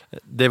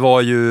 Det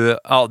var ju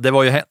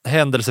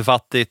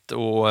händelsefattigt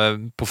och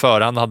på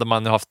förhand hade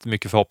man haft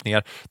mycket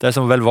förhoppningar. Det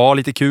som väl var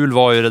lite kul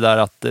var ju det där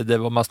att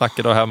man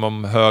snackade här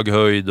om hög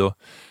höjd och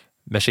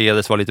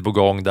Mercedes var lite på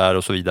gång där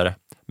och så vidare.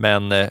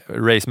 Men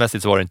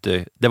racemässigt var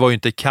det var ju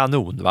inte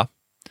kanon, va?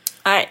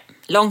 Nej,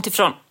 långt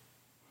ifrån.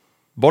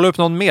 Bolla upp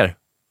någon mer.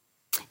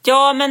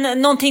 Ja,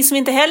 men någonting som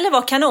inte heller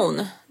var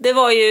kanon. Det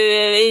var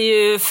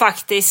ju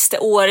faktiskt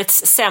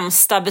årets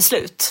sämsta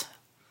beslut.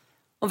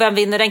 Och vem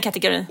vinner den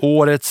kategorin?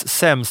 Årets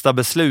sämsta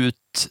beslut.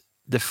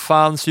 Det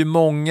fanns ju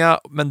många,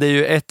 men det är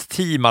ju ett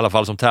team i alla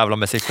fall som tävlar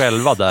med sig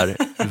själva där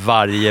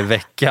varje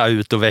vecka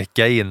ut och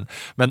vecka in.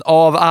 Men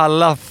av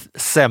alla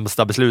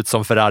sämsta beslut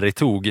som Ferrari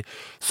tog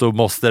så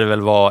måste det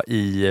väl vara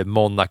i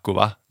Monaco,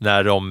 va?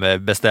 När de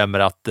bestämmer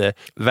att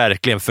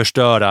verkligen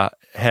förstöra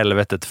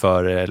helvetet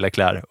för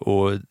Leclerc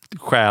och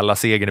stjäla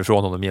segern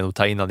ifrån honom genom att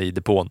ta in honom i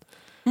depån.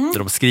 Där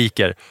de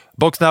skriker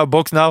box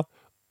now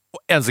och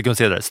en sekund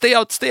senare stay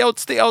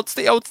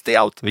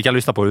out. Vi kan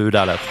lyssna på hur det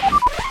här lät.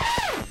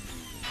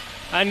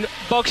 And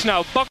box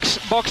now, box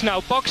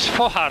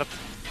for hard.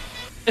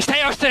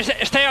 Stay out.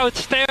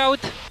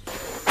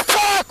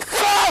 Fuck!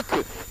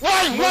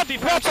 Why?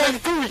 Multifunction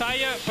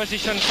tire,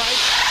 position 5.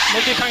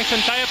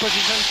 Multifunction tire,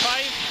 position 5.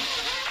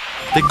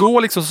 Det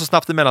går liksom så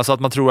snabbt emellan så att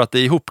man tror att det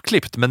är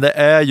ihopklippt, men det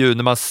är ju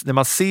när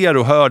man ser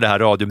och hör det här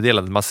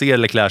radiomeddelandet, man ser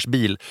Leclercs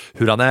bil,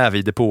 hur han är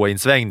vid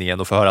depåinsvängningen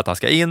och får höra att han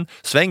ska in,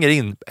 svänger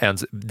in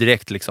ens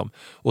direkt liksom.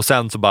 Och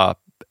sen så bara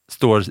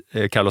står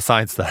Carlos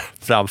Sainz där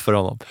framför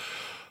honom.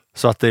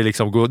 Så att det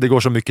går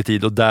så mycket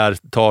tid och där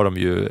tar de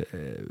ju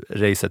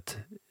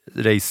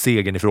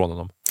race-segern ifrån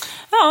honom.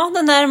 Ja,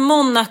 den där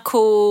Monaco,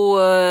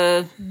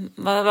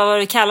 vad var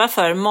det kallat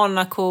för?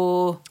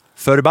 Monaco...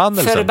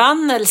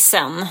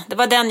 Förbannelsen. Det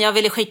var den jag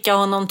ville skicka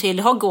honom till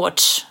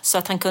Hogwarts så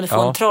att han kunde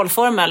få en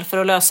trollformel för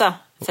att lösa.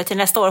 För till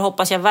nästa år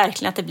hoppas jag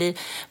verkligen att det blir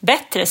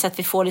bättre så att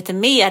vi får lite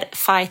mer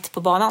fight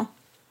på banan.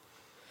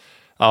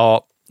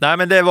 Ja, nej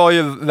men det var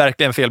ju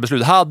verkligen fel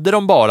beslut. Hade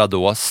de bara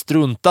då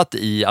struntat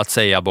i att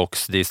säga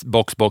box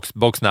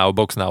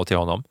now till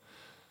honom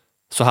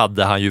så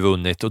hade han ju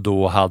vunnit och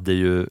då hade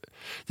ju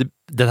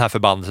den här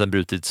förbannelsen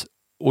brutits.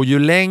 Och ju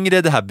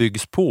längre det här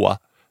byggs på,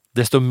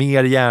 desto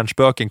mer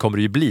hjärnspöken kommer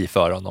det ju bli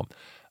för honom.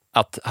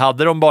 Att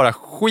hade de bara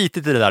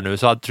skitit i det där nu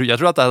så jag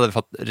tror att det hade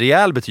fått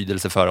rejäl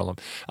betydelse för honom.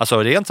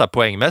 Alltså rent så här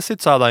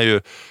poängmässigt så hade han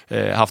ju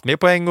haft mer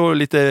poäng och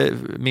lite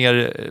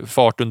mer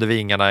fart under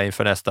vingarna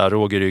inför nästa,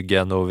 råg i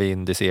ryggen och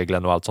vind i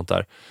seglen och allt sånt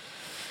där.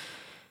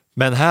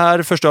 Men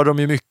här förstör de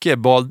ju mycket,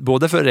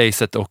 både för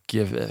racet och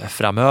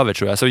framöver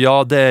tror jag. Så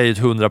ja, det är ju ett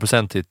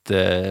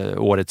 100%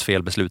 årets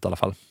felbeslut i alla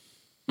fall.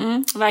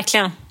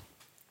 Verkligen.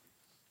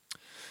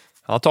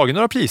 Han har tagit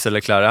några priser,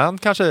 Leclerc. Han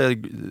kanske är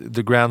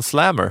the Grand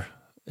Slammer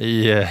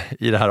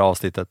i det här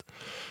avsnittet.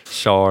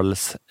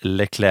 Charles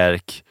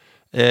Leclerc.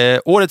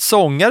 Årets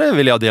sångare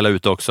vill jag dela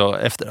ut också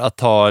efter att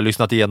ha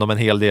lyssnat igenom en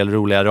hel del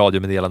roliga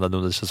radiomeddelanden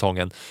under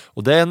säsongen.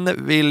 Och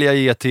den vill jag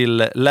ge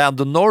till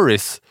Lando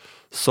Norris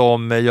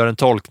som gör en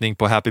tolkning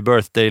på Happy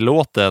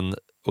Birthday-låten.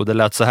 Och det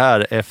lät så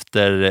här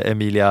efter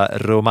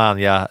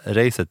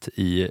Emilia-Romagna-racet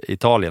i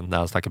Italien när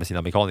han snackade med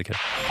sina mekaniker.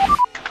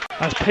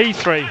 That's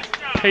P3.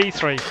 Oi,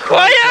 oi,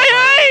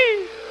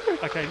 oi!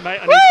 Okay,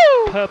 mate, I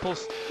need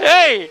purples.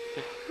 Hey!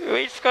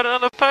 He's got it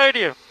on the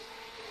podium.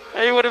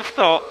 Who would have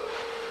thought?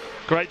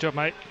 Great job,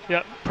 mate.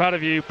 Yeah, proud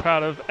of you,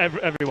 proud of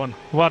everyone.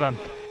 Well done.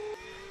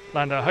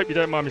 Lando, I hope you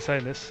don't mind me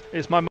saying this.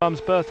 It's my mum's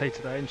birthday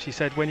today, and she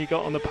said when you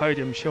got on the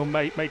podium, she'll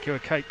make you a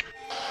cake.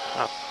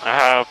 Oh,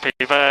 happy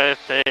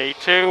birthday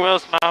to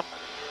us, Mum.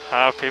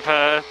 Happy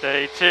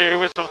birthday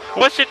to us.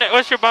 What's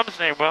your mum's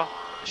name, Will?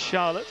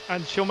 Charlotte,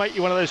 and she'll make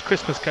you one of those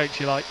Christmas cakes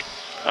you like.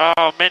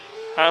 Oh, mint.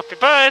 Happy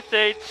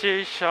birthday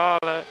to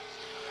Charlotte.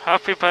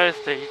 Happy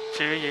birthday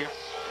to you.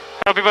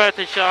 Happy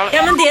birthday, Charlotte.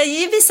 Ja, men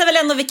det visar väl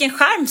ändå vilken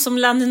charm som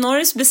Lando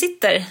Norris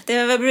besitter. Det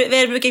är vad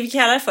brukar vi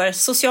kalla det för,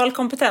 social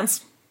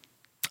kompetens.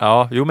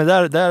 Ja, jo, men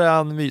där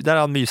är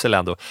han mysig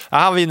ändå. Ja,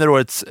 han vinner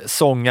årets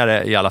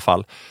sångare i alla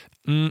fall.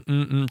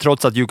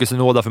 Trots att Yuki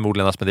Tsunoda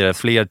förmodligen har spenderat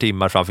fler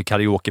timmar framför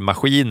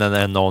karaoke-maskinen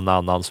än någon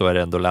annan, så är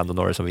det ändå Lando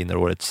Norris som vinner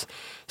årets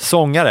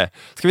sångare.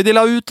 Ska vi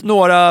dela ut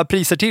några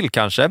priser till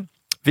kanske?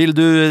 Vill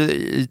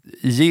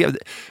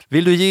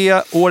du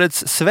ge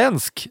årets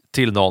svensk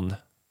till någon?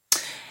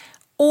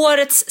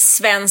 Årets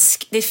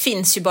svensk, det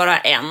finns ju bara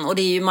en, och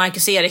det är ju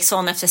Marcus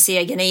Eriksson efter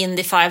segern i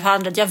Indy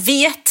 500. Jag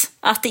vet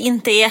att det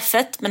inte är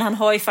F1, men han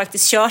har ju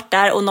faktiskt kört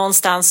där, och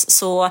någonstans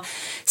så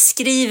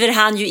skriver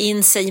han ju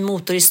in sig i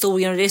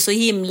motorhistorien, och det är så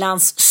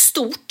himlans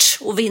stort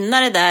att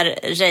vinna det där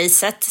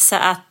racet. Så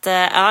att,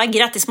 ja,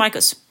 grattis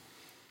Marcus.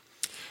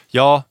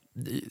 Ja,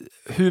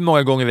 hur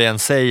många gånger vi än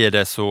säger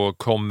det så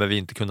kommer vi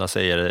inte kunna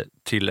säga det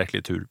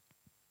tillräckligt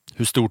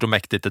hur stort och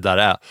mäktigt det där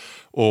är.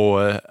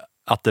 Och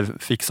att det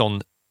fick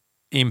sån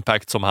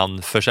impact som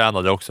han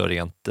förtjänade också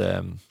rent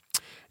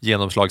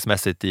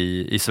genomslagsmässigt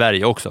i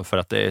Sverige också, för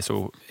att det är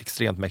så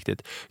extremt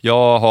mäktigt.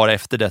 Jag har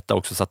efter detta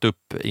också satt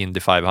upp Indy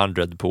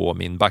 500 på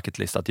min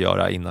bucketlist att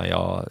göra innan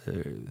jag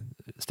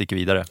sticker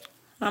vidare.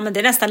 Ja, men det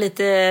är nästan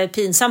lite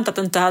pinsamt att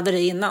du inte hade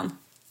det innan.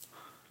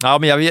 Ja,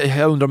 men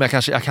jag undrar om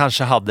jag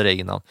kanske hade det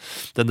innan.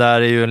 Den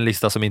där är ju en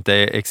lista som inte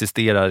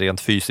existerar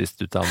rent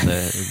fysiskt, utan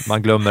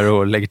man glömmer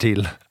och lägger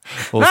till.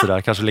 Och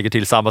sådär. Kanske lägger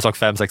till samma sak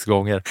 5-6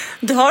 gånger.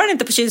 Du har den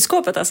inte på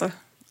kylskåpet alltså?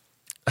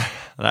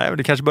 Nej, men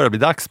det kanske börjar bli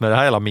dags med det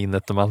här hela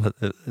minnet när man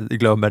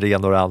glömmer det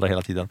ena och det andra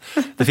hela tiden.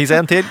 Det finns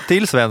en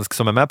till svensk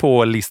som är med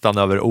på listan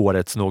över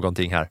årets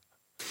någonting här.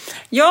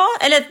 Ja,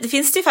 eller det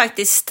finns det ju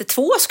faktiskt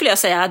 2 skulle jag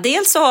säga.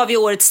 Dels så har vi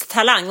årets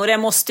talang, och det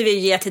måste vi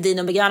ge till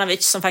Dino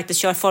Beganovic som faktiskt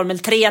kör Formel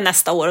 3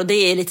 nästa år, och det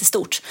är lite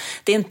stort.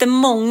 Det är inte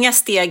många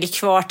steg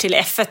kvar till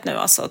F1 nu,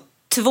 alltså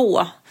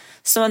 2.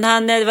 Så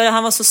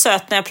han var så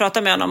söt när jag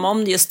pratade med honom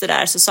om just det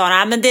där, så sa han,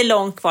 nej men det är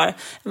långt kvar.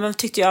 Men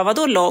tyckte jag,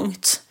 vadå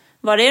långt?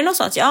 Var det något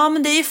sånt? Ja,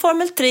 men det är ju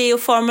Formel 3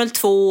 och Formel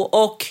 2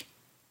 och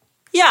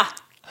ja,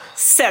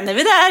 sen är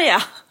vi där,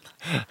 ja.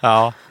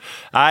 Ja.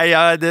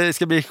 Nej, det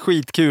ska bli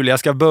skitkul.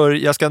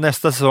 Jag ska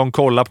nästa säsong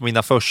kolla på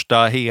mina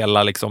första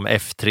hela liksom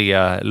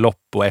F3-lopp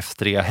och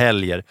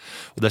F3-helger.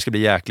 Och det ska bli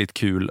jäkligt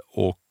kul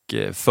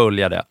att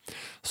följa det.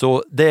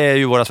 Så det är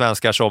ju våra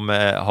svenskar som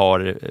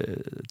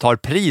tar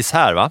pris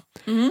här, va?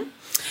 Mm.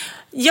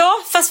 Ja,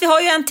 fast vi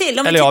har ju en till.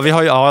 Det har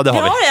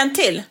vi. En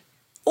till.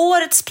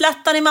 Årets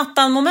Plattan i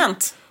mattan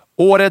moment.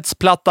 Årets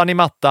Plattan i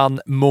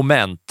mattan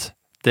moment.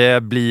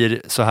 Det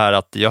blir så här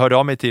att jag hörde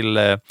av mig till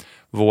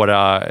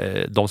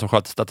de som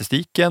sköter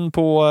statistiken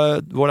på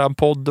våran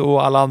podd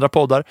och alla andra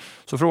poddar,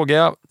 så frågar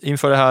jag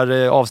inför det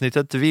här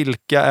avsnittet,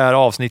 vilka är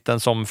avsnitten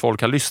som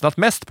folk har lyssnat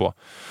mest på?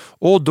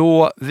 Och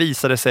då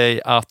visade det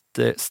sig att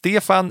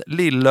Stefan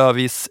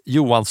Lillövis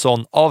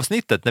Johansson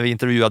avsnittet, när vi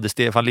intervjuade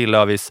Stefan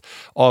Lillövis,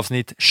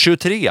 avsnitt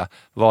 23,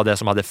 var det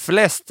som hade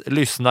flest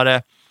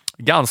lyssnare,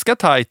 ganska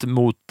tajt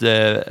mot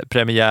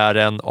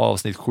premiären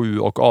avsnitt 7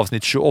 och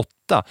avsnitt 28.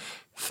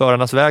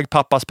 Förarnas väg,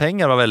 pappas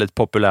pengar var väldigt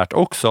populärt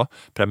också.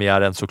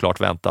 Premiären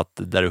såklart väntat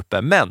där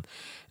uppe. Men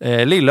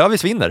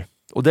Lillövis vinner.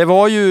 Och det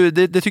var ju,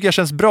 det tycker jag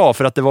känns bra,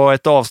 för att det var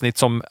ett avsnitt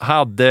som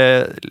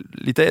hade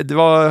lite,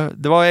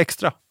 det var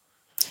extra.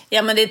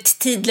 Ja, men det är ett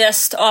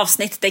tidlöst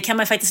avsnitt. Det kan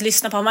man faktiskt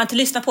lyssna på. Om man inte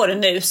lyssnar på det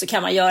nu så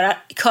kan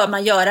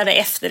man göra det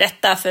efter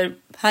detta. För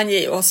han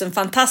ger oss en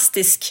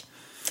fantastisk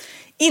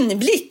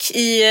inblick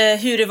i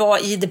hur det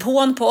var i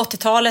depån på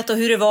 80-talet och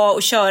hur det var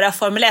att köra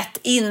Formel 1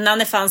 innan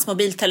det fanns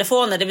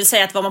mobiltelefoner. Det vill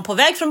säga att var man på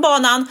väg från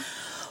banan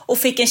och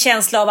fick en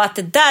känsla av att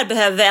det där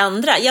behöver vi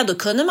ändra, ja då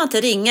kunde man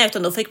inte ringa,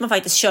 utan då fick man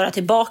faktiskt köra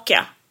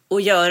tillbaka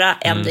och göra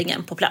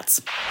ändringen på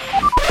plats.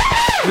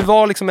 Det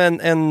var liksom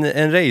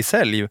en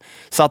racehelg,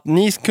 så att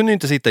ni kunde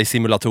inte sitta i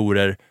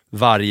simulatorer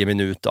varje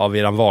minut av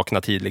eran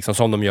vakna tid, liksom,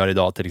 som de gör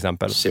idag till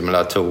exempel.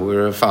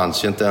 Simulatorer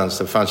fanns ju inte ens,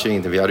 det fanns ju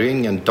ingenting, vi hade ju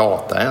ingen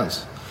data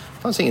ens.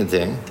 Det fanns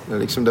ingenting.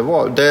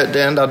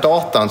 Det enda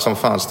datan som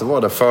fanns, det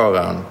var det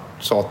föraren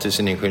sa till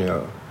sin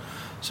ingenjör.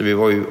 Så det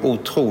var ju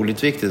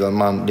otroligt viktigt att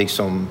man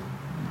liksom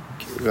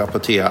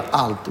rapportera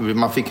allt,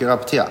 man fick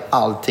rapportera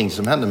allting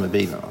som hände med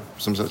bilarna.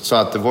 Så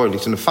att det var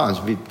liksom,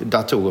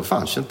 datorer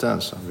fanns ju inte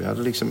ens. Vi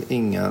hade liksom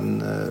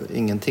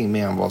ingenting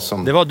mer än vad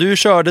som... Det var, du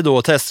körde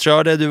då,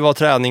 testkörde, du var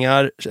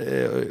träningar,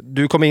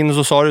 du kom in och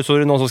så sa du, så är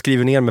det någon som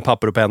skriver ner med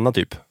papper och penna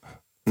typ.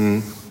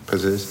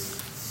 Precis.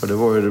 Och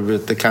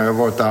det kan ju ha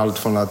varit allt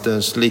från att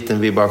en liten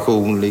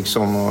vibration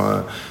liksom, och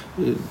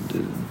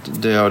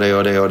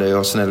det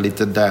och sen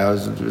lite där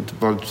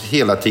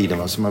hela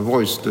tiden. Alltså man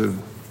var ju,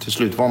 till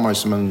slut var man ju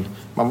som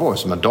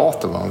en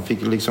dator. Man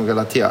fick liksom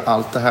relatera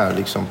allt det här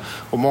liksom.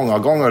 Och många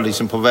gånger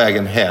liksom på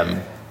vägen hem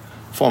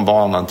från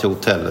banan till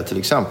hotellet till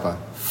exempel.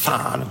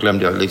 Fan,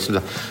 glömde jag liksom.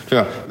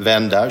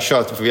 Vända,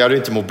 körde, för vi hade ju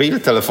inte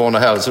mobiltelefoner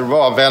heller, så det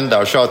var vända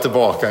och köra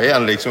tillbaka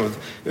igen liksom.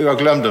 Jag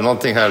glömde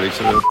någonting här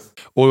liksom.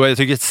 Och jag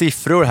tycker att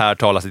siffror här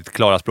talar sitt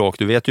klara språk.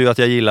 Du vet ju att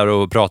jag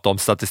gillar att prata om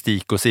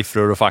statistik och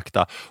siffror och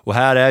fakta. Och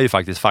här är ju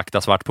faktiskt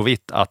fakta svart på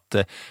vitt att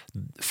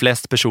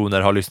flest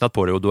personer har lyssnat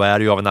på det, och då är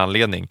det ju av en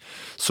anledning.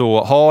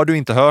 Så har du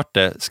inte hört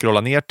det,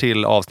 scrolla ner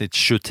till avsnitt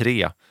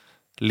 23,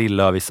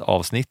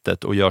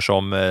 Lillövis-avsnittet, och gör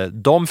som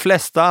de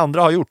flesta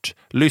andra har gjort.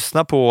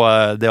 Lyssna på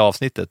det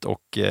avsnittet,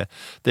 och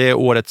det är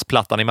årets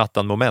Plattan i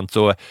mattan moment.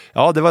 Så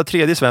ja, det var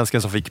tredje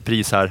svensken som fick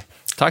pris här.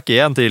 Tack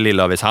igen till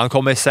Lillövis. Han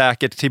kommer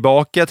säkert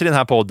tillbaka till den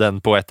här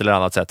podden på ett eller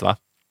annat sätt, va?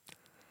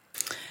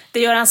 Det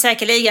gör han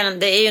säkerligen.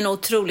 Det är ju en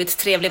otroligt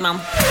trevlig man.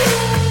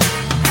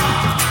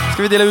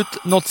 Ska vi dela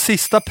ut något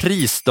sista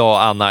pris då,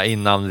 Anna,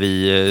 innan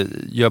vi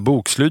gör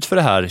bokslut för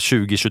det här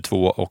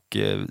 2022 och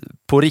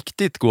på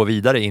riktigt gå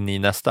vidare in i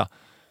nästa?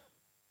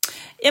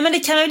 Ja, men det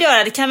kan vi väl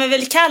göra. Det kan vi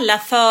väl kalla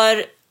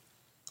för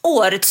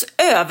årets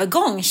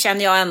övergång,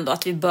 känner jag ändå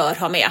att vi bör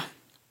ha med.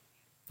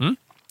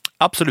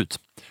 Absolut.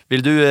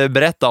 Vill du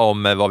berätta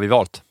om vad vi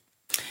valt?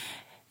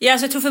 Ja,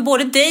 alltså jag tror för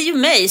både dig och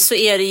mig så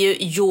är det ju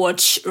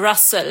George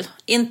Russell.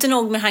 Inte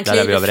nog med han kliver...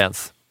 Där är vi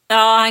överens.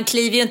 Ja, han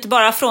kliver ju inte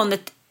bara från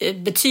ett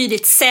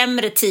betydligt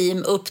sämre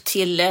team upp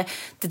till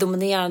det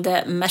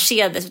dominerande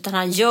Mercedes, utan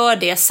han gör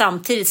det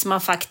samtidigt som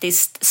han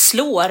faktiskt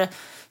slår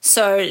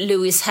Sir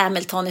Lewis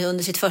Hamilton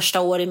under sitt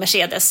första år i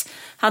Mercedes.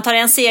 Han tar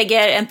en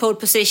seger, en pole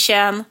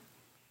position.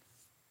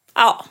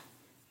 Ja.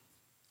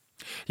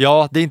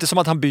 Ja, det är inte som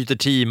att han byter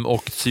team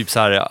och typ så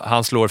här,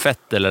 han slår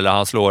Vettel eller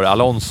han slår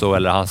Alonso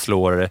eller han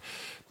slår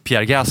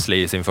Pierre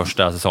Gasly i sin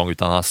första säsong,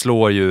 utan han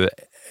slår ju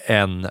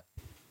en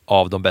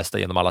av de bästa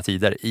genom alla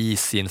tider i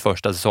sin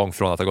första säsong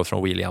från att ha gått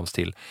från Williams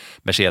till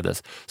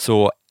Mercedes.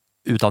 Så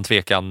utan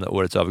tvekan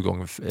årets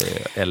övergång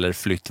eller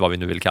flytt, vad vi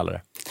nu vill kalla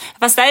det.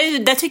 Fast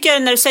där tycker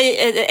jag, när du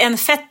säger en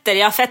Vettel,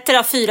 ja, Vettel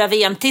har 4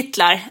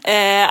 VM-titlar.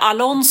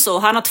 Alonso,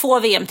 han har 2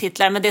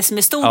 VM-titlar, men det som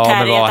är stort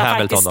här är att han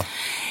Hamilton faktiskt...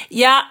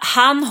 Ja,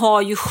 han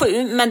har ju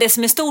 7, men det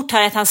som är stort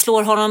här är att han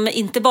slår honom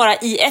inte bara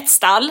i ett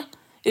stall,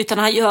 utan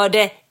han gör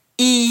det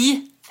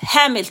i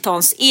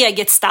Hamiltons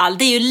eget stall.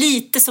 Det är ju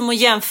lite som att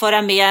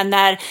jämföra med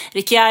när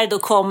Ricciardo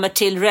kommer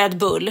till Red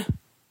Bull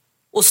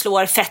och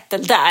slår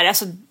Vettel där.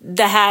 Alltså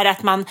det här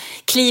att man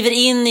kliver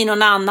in i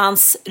någon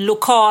annans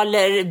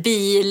lokaler,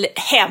 bil,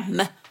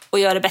 hem och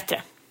gör det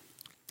bättre.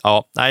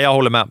 Ja, nej, jag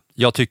håller med.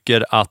 Jag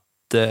tycker att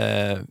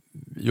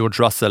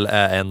George Russell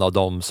är en av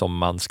dem som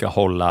man ska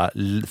hålla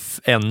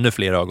ännu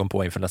fler ögon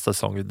på inför nästa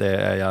säsong. Det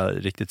är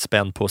jag riktigt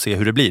spänd på att se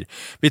hur det blir.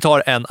 Vi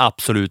tar en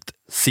absolut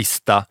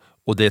sista,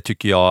 och det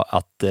tycker jag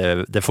att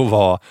det får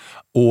vara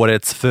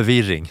årets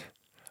förvirring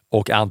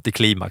och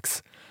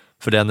antiklimax.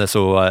 För den är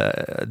så,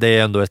 det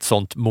är ändå ett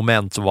sånt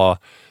moment som var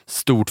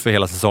stort för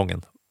hela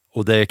säsongen.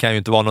 Och det kan ju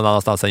inte vara någon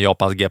annanstans än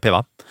Japans GP,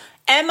 va?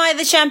 Am I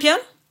the champion?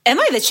 Am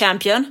I the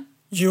champion?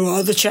 You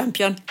are the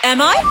champion.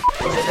 Am I?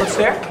 What's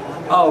there?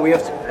 Oh, we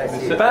have to...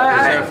 But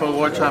There for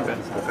world champion.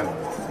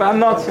 But I'm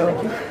not, so...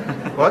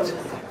 What?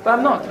 But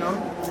I'm not, no?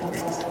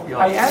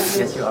 I am?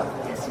 Yes, you are.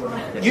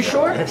 You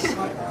sure?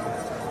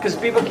 Because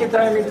people keep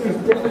telling me to...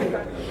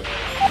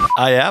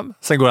 I am.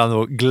 Sen går han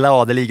och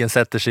gladeligen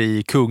sätter sig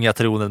i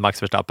kungatronen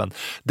Max Verstappen.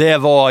 Det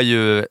var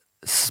ju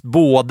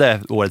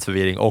både årets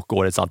förvirring och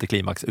årets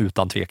antiklimax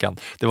utan tvekan.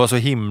 Det var så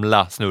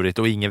himla snurrigt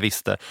och ingen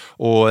visste.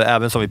 Och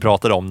även som vi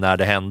pratade om när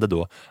det hände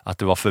då, att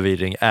det var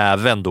förvirring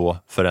även då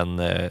för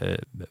en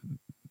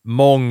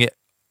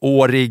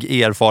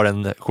mångårig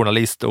erfaren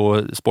journalist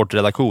och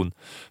sportredaktion.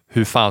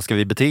 Hur fan ska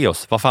vi bete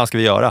oss? Vad fan ska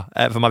vi göra?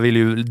 För man vill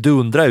ju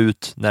dundra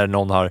ut när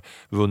någon har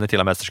vunnit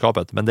hela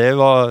mästerskapet. Men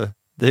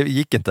det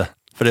gick inte.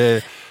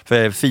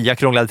 För FIA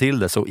krånglade till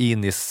det så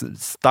in i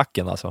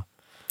stacken alltså.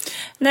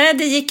 Nej,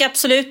 det gick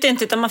absolut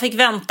inte, utan man fick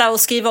vänta och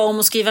skriva om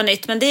och skriva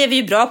nytt. Men det är vi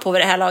ju bra på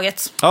vid det här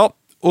laget. Ja,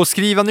 och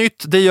skriva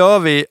nytt, det gör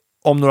vi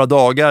om några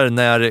dagar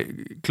när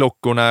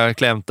klockorna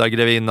klämtar,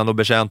 grevinnan och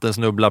betjänten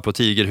snubblar på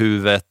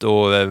tigerhuvudet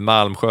och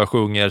Malmsjö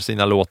sjunger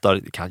sina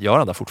låtar. Kan göra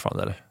han det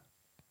fortfarande, eller?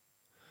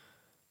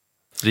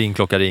 Ring,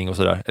 klocka, ring och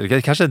sådär.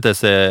 Det kanske inte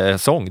är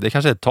sång, det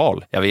kanske är ett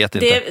tal. Jag vet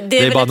inte. Det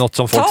är bara något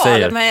som folk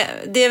säger.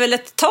 Det är väl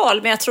ett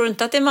tal, men jag tror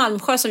inte att det är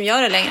Malmsjö som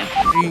gör det längre.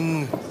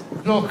 Ring,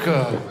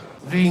 klocka,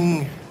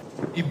 ring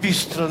i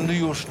bistra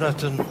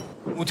nyårsnatten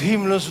mot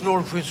himlens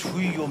norrskens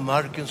sky och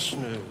markens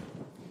snö.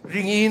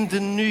 Ring in det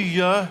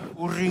nya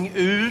och ring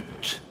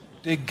ut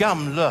det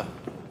gamla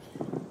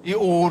i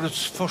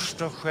årets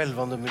första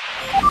skälvande minut.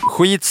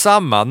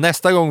 Skitsamma,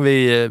 nästa gång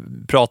vi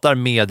pratar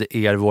med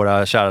er,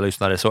 våra kära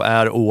lyssnare, så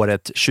är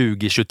året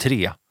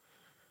 2023.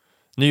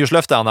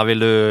 Nyårslöfte, Anna,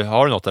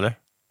 har du något eller?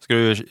 Ska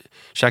du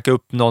käka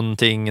upp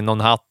någonting,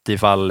 någon hatt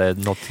ifall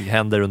något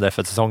händer under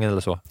F1-säsongen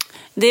eller så?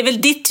 Det är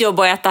väl ditt jobb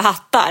att äta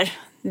hattar.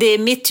 Det är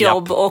mitt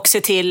jobb att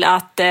se till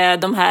att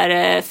de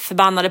här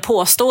förbannade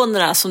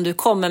påståendena som du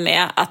kommer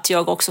med, att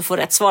jag också får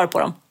rätt svar på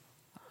dem.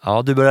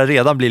 Ja, du börjar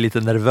redan bli lite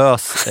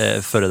nervös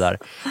för det där.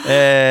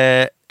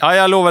 Ja,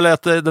 jag lovar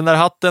att den där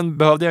hatten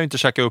behövde jag inte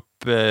käka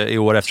upp i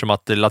år eftersom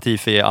att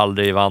Latifi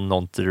aldrig vann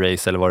något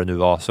race eller vad det nu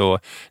var. Så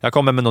jag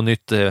kommer med något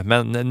nytt.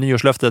 Men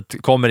nyårslöftet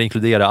kommer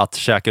inkludera att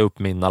käka upp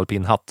min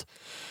alpinhatt.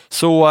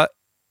 Så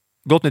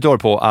gott nytt år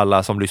på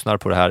alla som lyssnar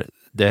på det här.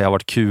 Det har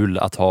varit kul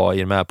att ha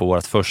er med på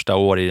vårt första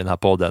år i den här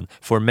podden.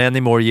 For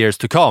many more years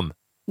to come.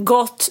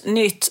 Gott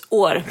nytt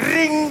år.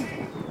 Ring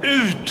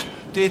ut!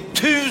 Det är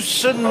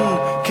 1000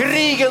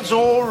 krigens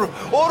år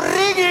och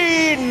ring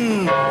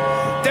in!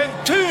 Den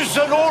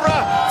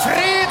 1000-åriga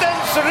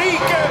fredens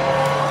rike!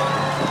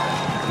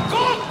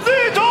 Gott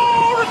nytt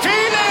år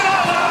till er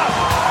alla!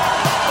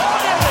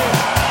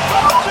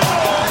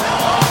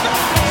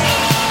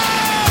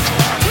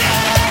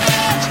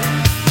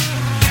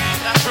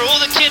 And for all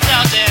the kids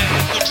out there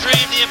who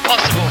dream the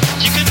impossible,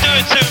 you can do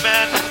it too,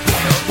 man.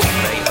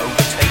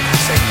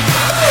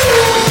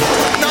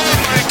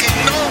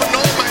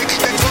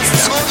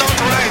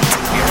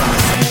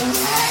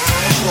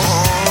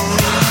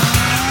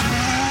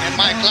 And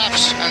my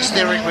claps and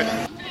steering wheel.